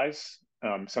exercise.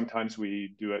 Sometimes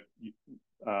we do it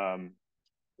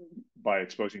by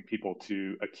exposing people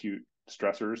to acute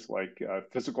stressors, like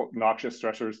physical noxious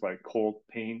stressors like cold,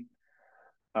 pain.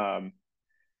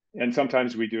 And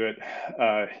sometimes we do it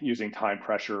using time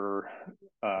pressure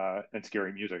and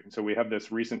scary music. And so we have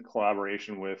this recent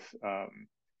collaboration with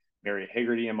Mary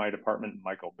Hagerty in my department, and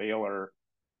Michael Baylor,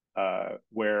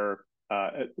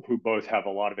 who both have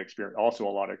a lot of experience, also a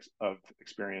lot of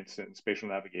experience in spatial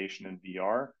navigation and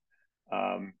VR,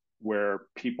 where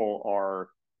people are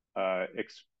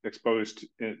exposed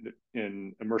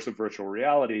in immersive virtual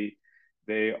reality.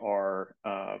 They are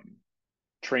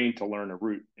trained to learn a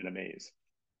route in a maze,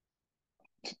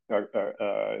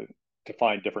 to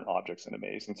find different objects in a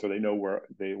maze. And so they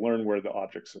learn where the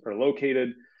objects are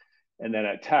located. And then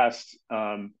at test,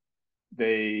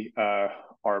 they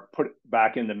are put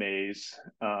back in the maze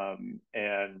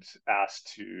and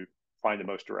asked to find the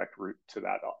most direct route to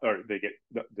that, or they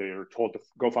are told to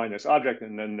go find this object,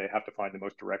 and then they have to find the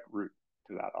most direct route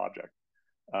to that object.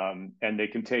 And they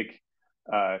can take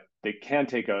a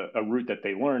route that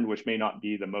they learned, which may not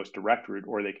be the most direct route,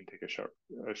 or they can take a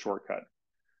shortcut.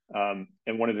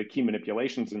 And one of the key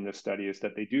manipulations in this study is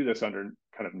that they do this under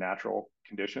kind of natural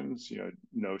conditions,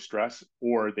 no stress,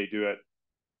 or they do it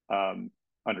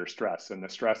under stress. And the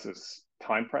stress is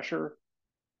time pressure,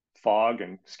 fog,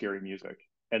 and scary music.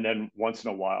 And then once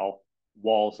in a while,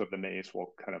 walls of the maze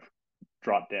will kind of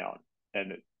drop down.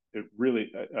 And it really,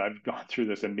 I've gone through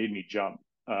this and made me jump.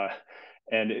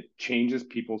 And it changes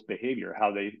people's behavior,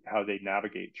 how they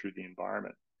navigate through the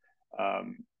environment.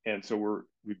 And so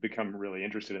we've become really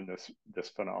interested in this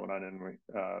phenomenon, and we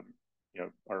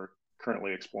are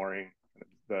currently exploring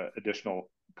the additional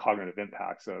cognitive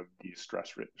impacts of these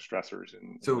stressors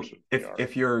in So immersive if VR.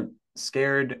 if you're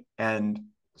scared and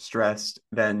stressed,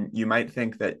 then you might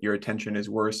think that your attention is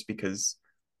worse because,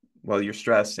 well, you're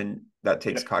stressed and that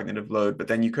takes Yep. cognitive load. But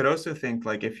then you could also think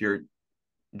like if you're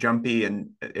jumpy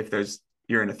and if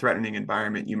you're in a threatening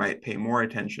environment, you might pay more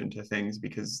attention to things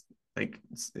because like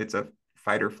it's a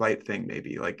fight or flight thing,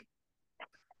 maybe. Like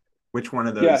which one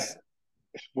of Yeah. those?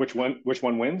 Which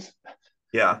one wins?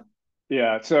 Yeah.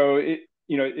 Yeah. So it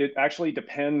actually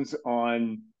depends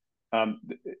on um,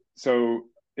 so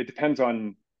it depends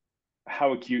on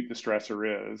how acute the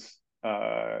stressor is,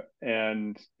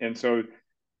 and so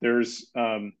there's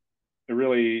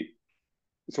really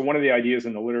so one of the ideas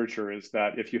in the literature is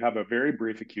that if you have a very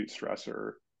brief acute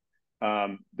stressor,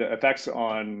 the effects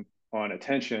on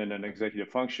attention and executive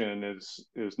function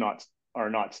is not are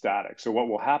not static. So what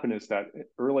will happen is that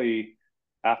early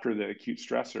after the acute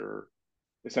stressor,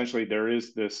 essentially there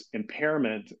is this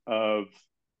impairment of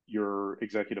your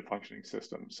executive functioning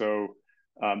system. So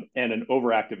and an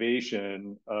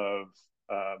overactivation of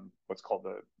what's called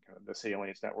the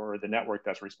salience network, or the network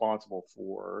that's responsible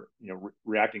for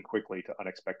reacting quickly to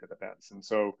unexpected events. And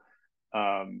so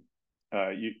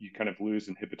you kind of lose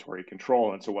inhibitory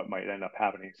control. And so what might end up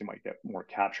happening is you might get more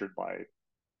captured by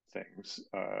things,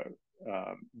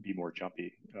 be more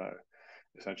jumpy,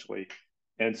 essentially.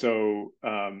 And so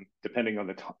depending on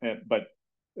the time, but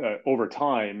over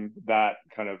time, that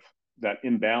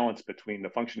imbalance between the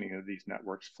functioning of these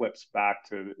networks flips back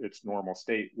to its normal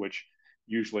state, which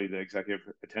usually the executive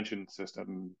attention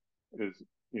system is,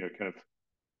 kind of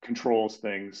controls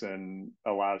things and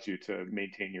allows you to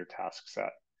maintain your task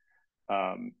set.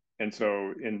 And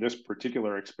so in this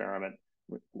particular experiment,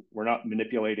 we're not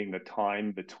manipulating the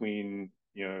time between,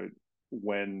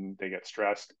 when they get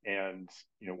stressed and,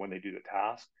 when they do the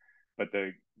task, but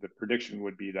the prediction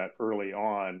would be that early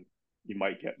on, you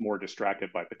might get more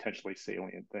distracted by potentially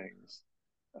salient things.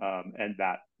 And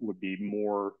that would be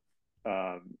more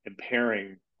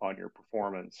impairing on your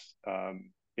performance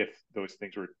if those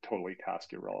things were totally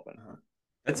task irrelevant.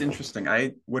 That's interesting.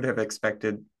 I would have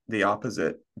expected the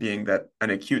opposite, being that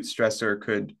an acute stressor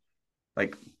could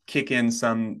like kick in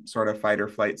some sort of fight or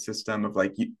flight system of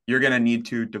like you're going to need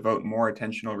to devote more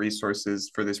attentional resources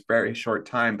for this very short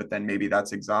time, but then maybe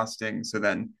that's exhausting. So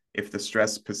then if the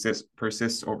stress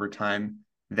persists over time,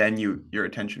 then your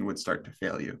attention would start to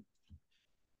fail you.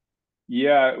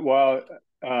 Yeah, well,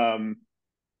 um,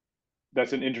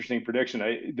 that's an interesting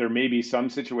prediction. There may be some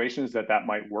situations that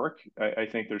might work. I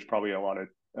think there's probably a lot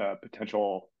of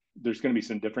potential. There's going to be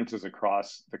some differences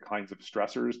across the kinds of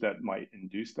stressors that might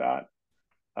induce that,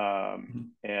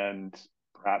 and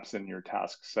perhaps in your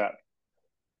task set.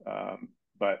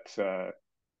 But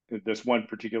this one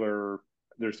particular,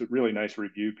 there's a really nice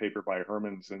review paper by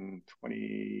Hermans in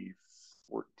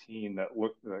 2014 that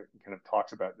kind of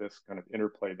talks about this kind of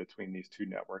interplay between these two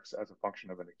networks as a function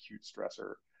of an acute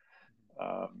stressor.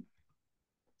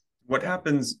 What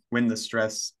happens when the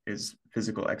stress is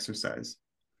physical exercise?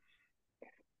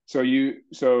 So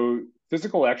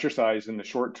physical exercise in the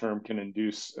short term can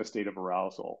induce a state of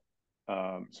arousal.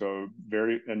 And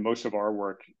most of our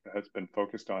work has been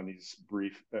focused on these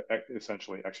brief,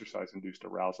 essentially exercise-induced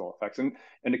arousal effects, and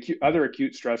other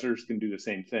acute stressors can do the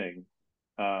same thing.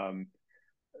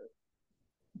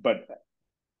 But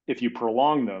if you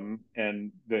prolong them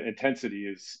and the intensity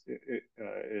is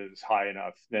high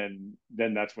enough, then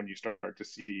that's when you start to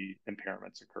see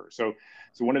impairments occur. So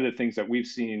one of the things that we've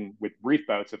seen with brief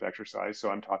bouts of exercise, so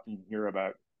I'm talking here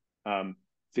about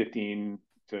 15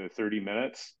 to 30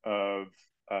 minutes of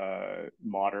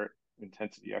moderate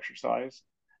intensity exercise.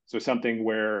 So something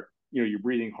where you're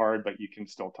breathing hard but you can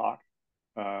still talk.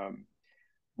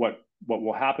 What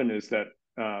will happen is that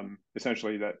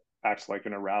essentially that acts like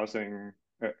an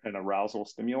arousal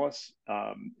stimulus.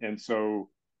 And so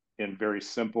in very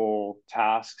simple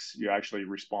tasks, you actually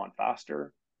respond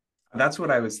faster. That's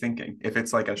what I was thinking. If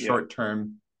it's like a Yeah. short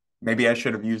term, maybe I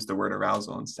should have used the word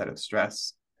arousal instead of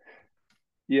stress.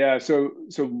 Yeah. So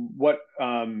what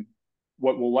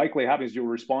will likely happen is you'll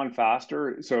respond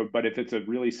faster. So, but if it's a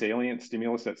really salient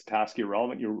stimulus that's task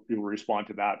irrelevant, you'll respond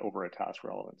to that over a task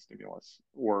relevant stimulus,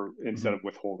 or instead of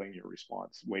withholding your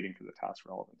response, waiting for the task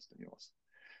relevant stimulus.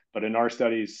 But in our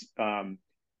studies,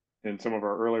 in some of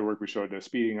our early work, we showed the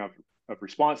speeding of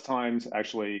response times,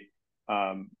 actually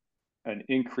an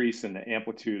increase in the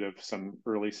amplitude of some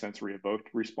early sensory evoked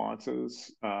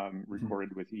responses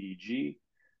recorded with EEG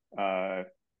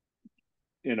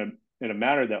in a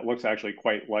manner that looks actually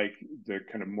quite like the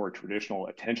kind of more traditional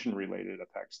attention related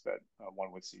effects that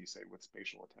one would see, say, with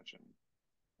spatial attention.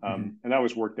 And that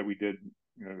was work that we did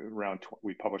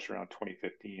we published around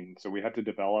 2015. So we had to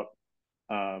develop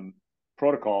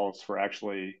protocols for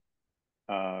actually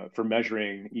for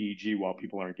measuring EEG while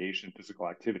people are engaged in physical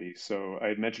activity. So I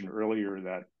had mentioned earlier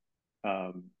that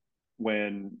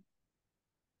when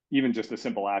even just a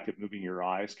simple act of moving your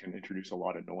eyes can introduce a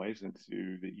lot of noise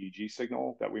into the EEG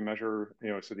signal that we measure.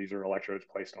 So these are electrodes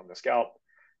placed on the scalp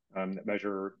that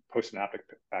measure postsynaptic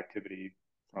activity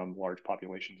from large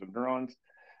populations of neurons.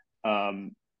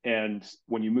 And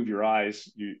when you move your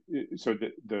eyes,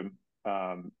 it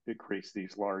creates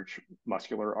these large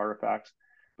muscular artifacts.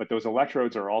 But those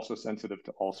electrodes are also sensitive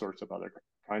to all sorts of other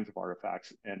kinds of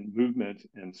artifacts, and movement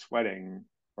and sweating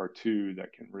are two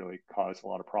that can really cause a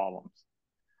lot of problems.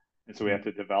 And so we have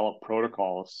to develop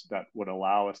protocols that would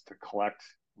allow us to collect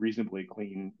reasonably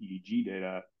clean EEG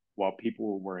data while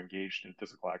people were engaged in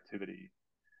physical activity.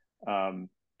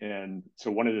 And so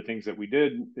one of the things that we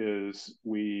did is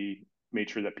we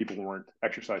made sure that people weren't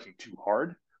exercising too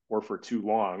hard or for too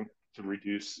long to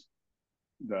reduce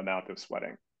the amount of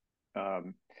sweating.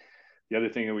 The other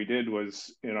thing that we did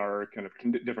was in our kind of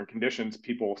different conditions,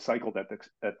 people cycled at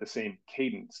the same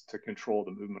cadence to control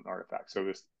the movement artifact. So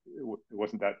it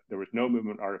wasn't that there was no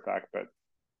movement artifact, but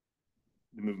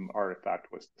the movement artifact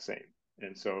was the same.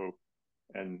 And so,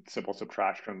 and simple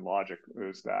subtraction logic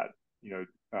is that,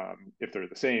 if they're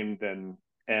the same, then,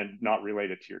 and not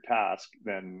related to your task,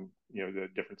 then, the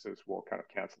differences will kind of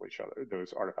cancel each other.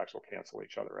 Those artifacts will cancel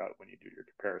each other out when you do your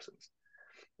comparisons.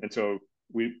 And so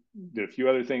we did a few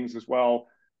other things as well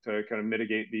to kind of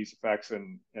mitigate these effects,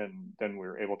 and then we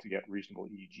were able to get reasonable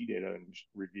EEG data and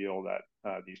reveal that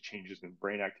these changes in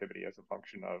brain activity as a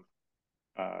function of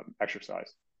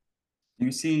exercise. Do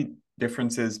you see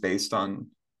differences based on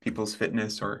people's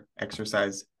fitness or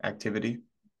exercise activity?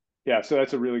 Yeah, so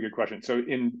that's a really good question. So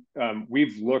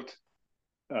we've looked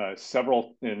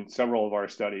several of our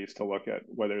studies to look at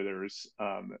whether there's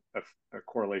a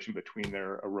correlation between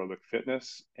their aerobic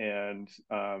fitness and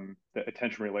the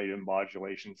attention-related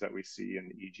modulations that we see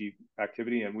in EEG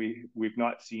activity, and we've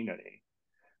not seen any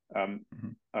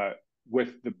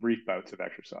with the brief bouts of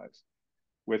exercise.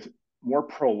 With more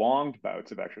prolonged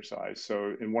bouts of exercise,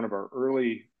 so in one of our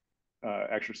early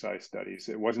exercise studies,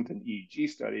 it wasn't an EEG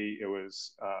study, it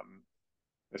was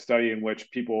a study in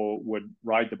which people would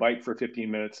ride the bike for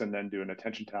 15 minutes and then do an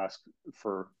attention task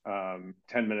for 10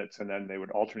 minutes, and then they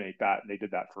would alternate that, and they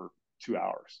did that for 2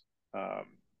 hours.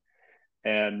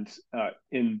 And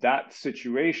in that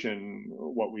situation,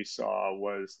 what we saw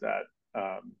was that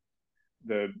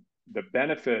the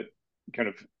benefit kind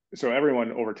of, so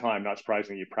everyone over time, not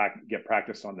surprisingly, you get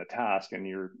practice on the task and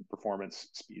your performance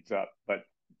speeds up. But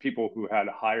people who had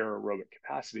a higher aerobic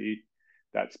capacity,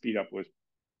 that speed up was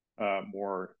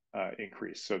more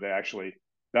increased. So they actually,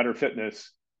 better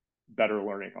fitness, better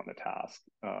learning on the task.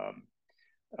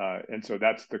 And so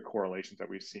that's the correlations that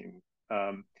we've seen.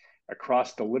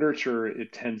 Across the literature,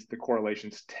 the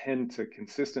correlations tend to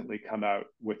consistently come out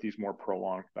with these more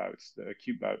prolonged bouts. The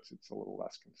acute bouts, it's a little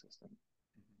less consistent.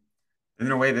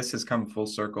 In a way, this has come full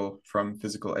circle from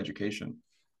physical education.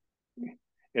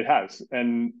 It has.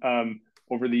 And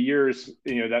over the years,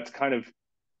 that's kind of,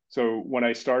 so when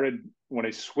I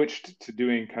switched to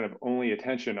doing kind of only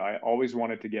attention, I always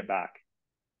wanted to get back.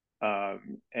 But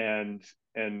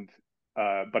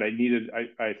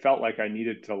I felt like I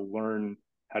needed to learn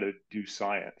how to do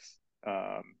science.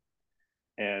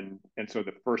 And so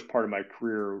the first part of my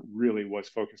career really was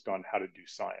focused on how to do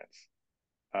science.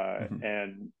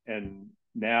 And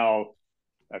now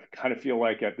I kind of feel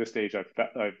like at this stage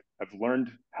I've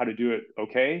learned how to do it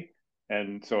okay,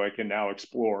 and so I can now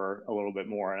explore a little bit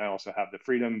more. And I also have the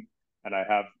freedom, and I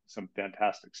have some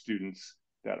fantastic students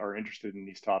that are interested in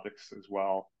these topics as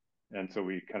well. And so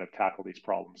we kind of tackle these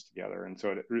problems together. And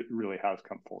so it really has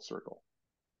come full circle.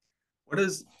 What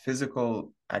does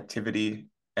physical activity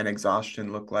and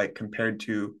exhaustion look like compared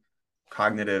to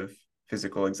cognitive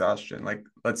physical exhaustion? Like,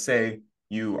 let's say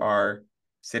you are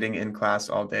sitting in class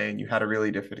all day and you had a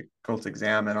really difficult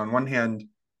exam. And on one hand,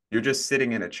 you're just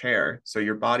sitting in a chair. So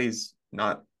your body's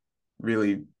not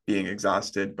really being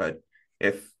exhausted. But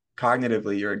if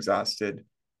cognitively you're exhausted,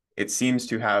 it seems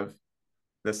to have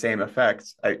the same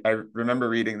effects. I remember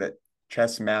reading that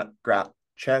chess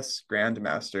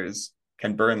grandmasters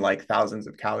can burn like thousands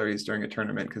of calories during a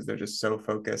tournament because they're just so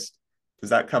focused. Does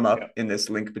that come up in this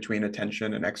link between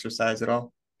attention and exercise at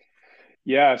all?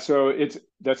 Yeah, so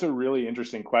that's a really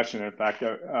interesting question. In fact,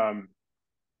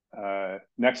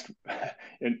 next,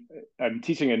 I'm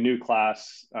teaching a new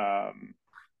class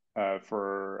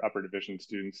for upper division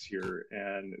students here,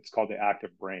 and it's called the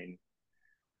Active Brain.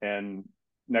 And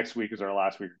next week is our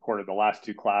last week recorded. The last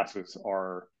two classes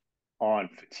are on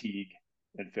fatigue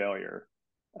and failure.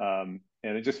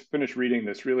 And I just finished reading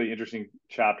this really interesting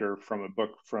chapter from a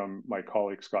book from my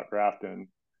colleague Scott Grafton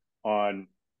on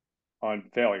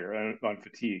failure and on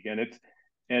fatigue,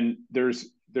 and there's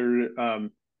a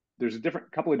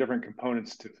couple of different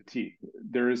components to fatigue.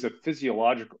 There is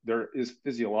physiological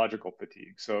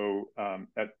fatigue. So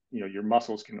your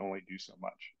muscles can only do so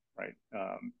much, right?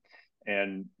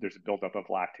 And there's a buildup of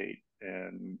lactate,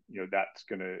 and that's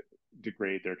going to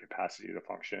degrade their capacity to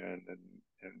function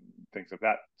and things of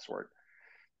that sort.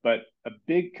 But a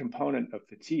big component of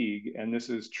fatigue, and this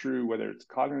is true whether it's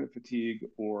cognitive fatigue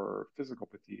or physical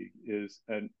fatigue, is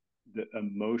the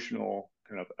emotional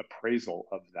kind of appraisal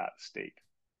of that state.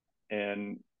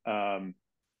 And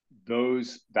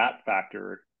that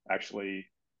factor actually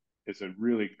plays a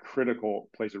really critical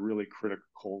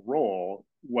role,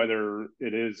 whether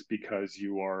it is because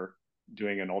you are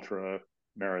doing an ultra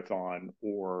marathon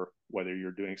or whether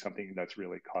you're doing something that's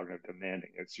really cognitive demanding.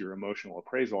 It's your emotional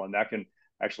appraisal, and that can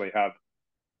actually have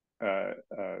a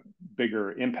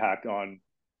bigger impact on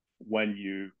when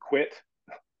you quit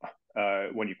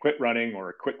running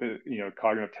or quit the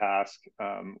cognitive task,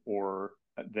 or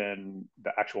than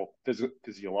the actual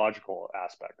physiological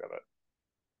aspect of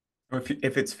it.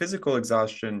 If it's physical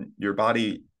exhaustion, your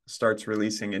body starts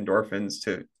releasing endorphins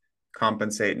to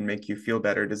compensate and make you feel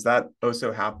better. Does that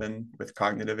also happen with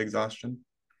cognitive exhaustion?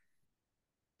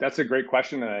 That's a great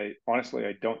question. And I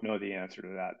don't know the answer to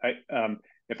that.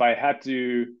 If I had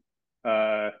to,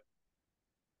 I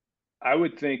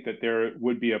would think that there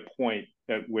would be a point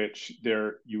at which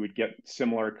you would get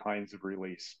similar kinds of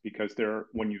release, because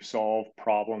when you solve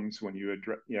problems, when you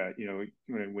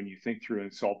when you think through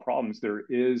and solve problems, there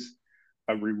is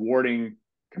a rewarding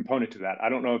component to that. I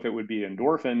don't know if it would be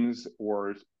endorphins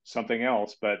or something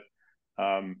else, but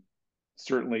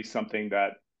certainly something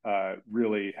that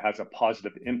really has a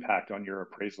positive impact on your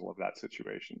appraisal of that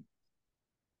situation.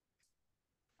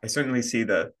 I certainly see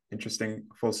the interesting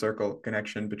full circle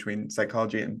connection between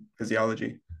psychology and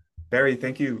physiology. Barry,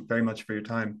 thank you very much for your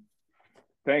time.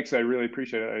 Thanks. I really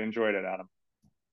appreciate it. I enjoyed it, Adam.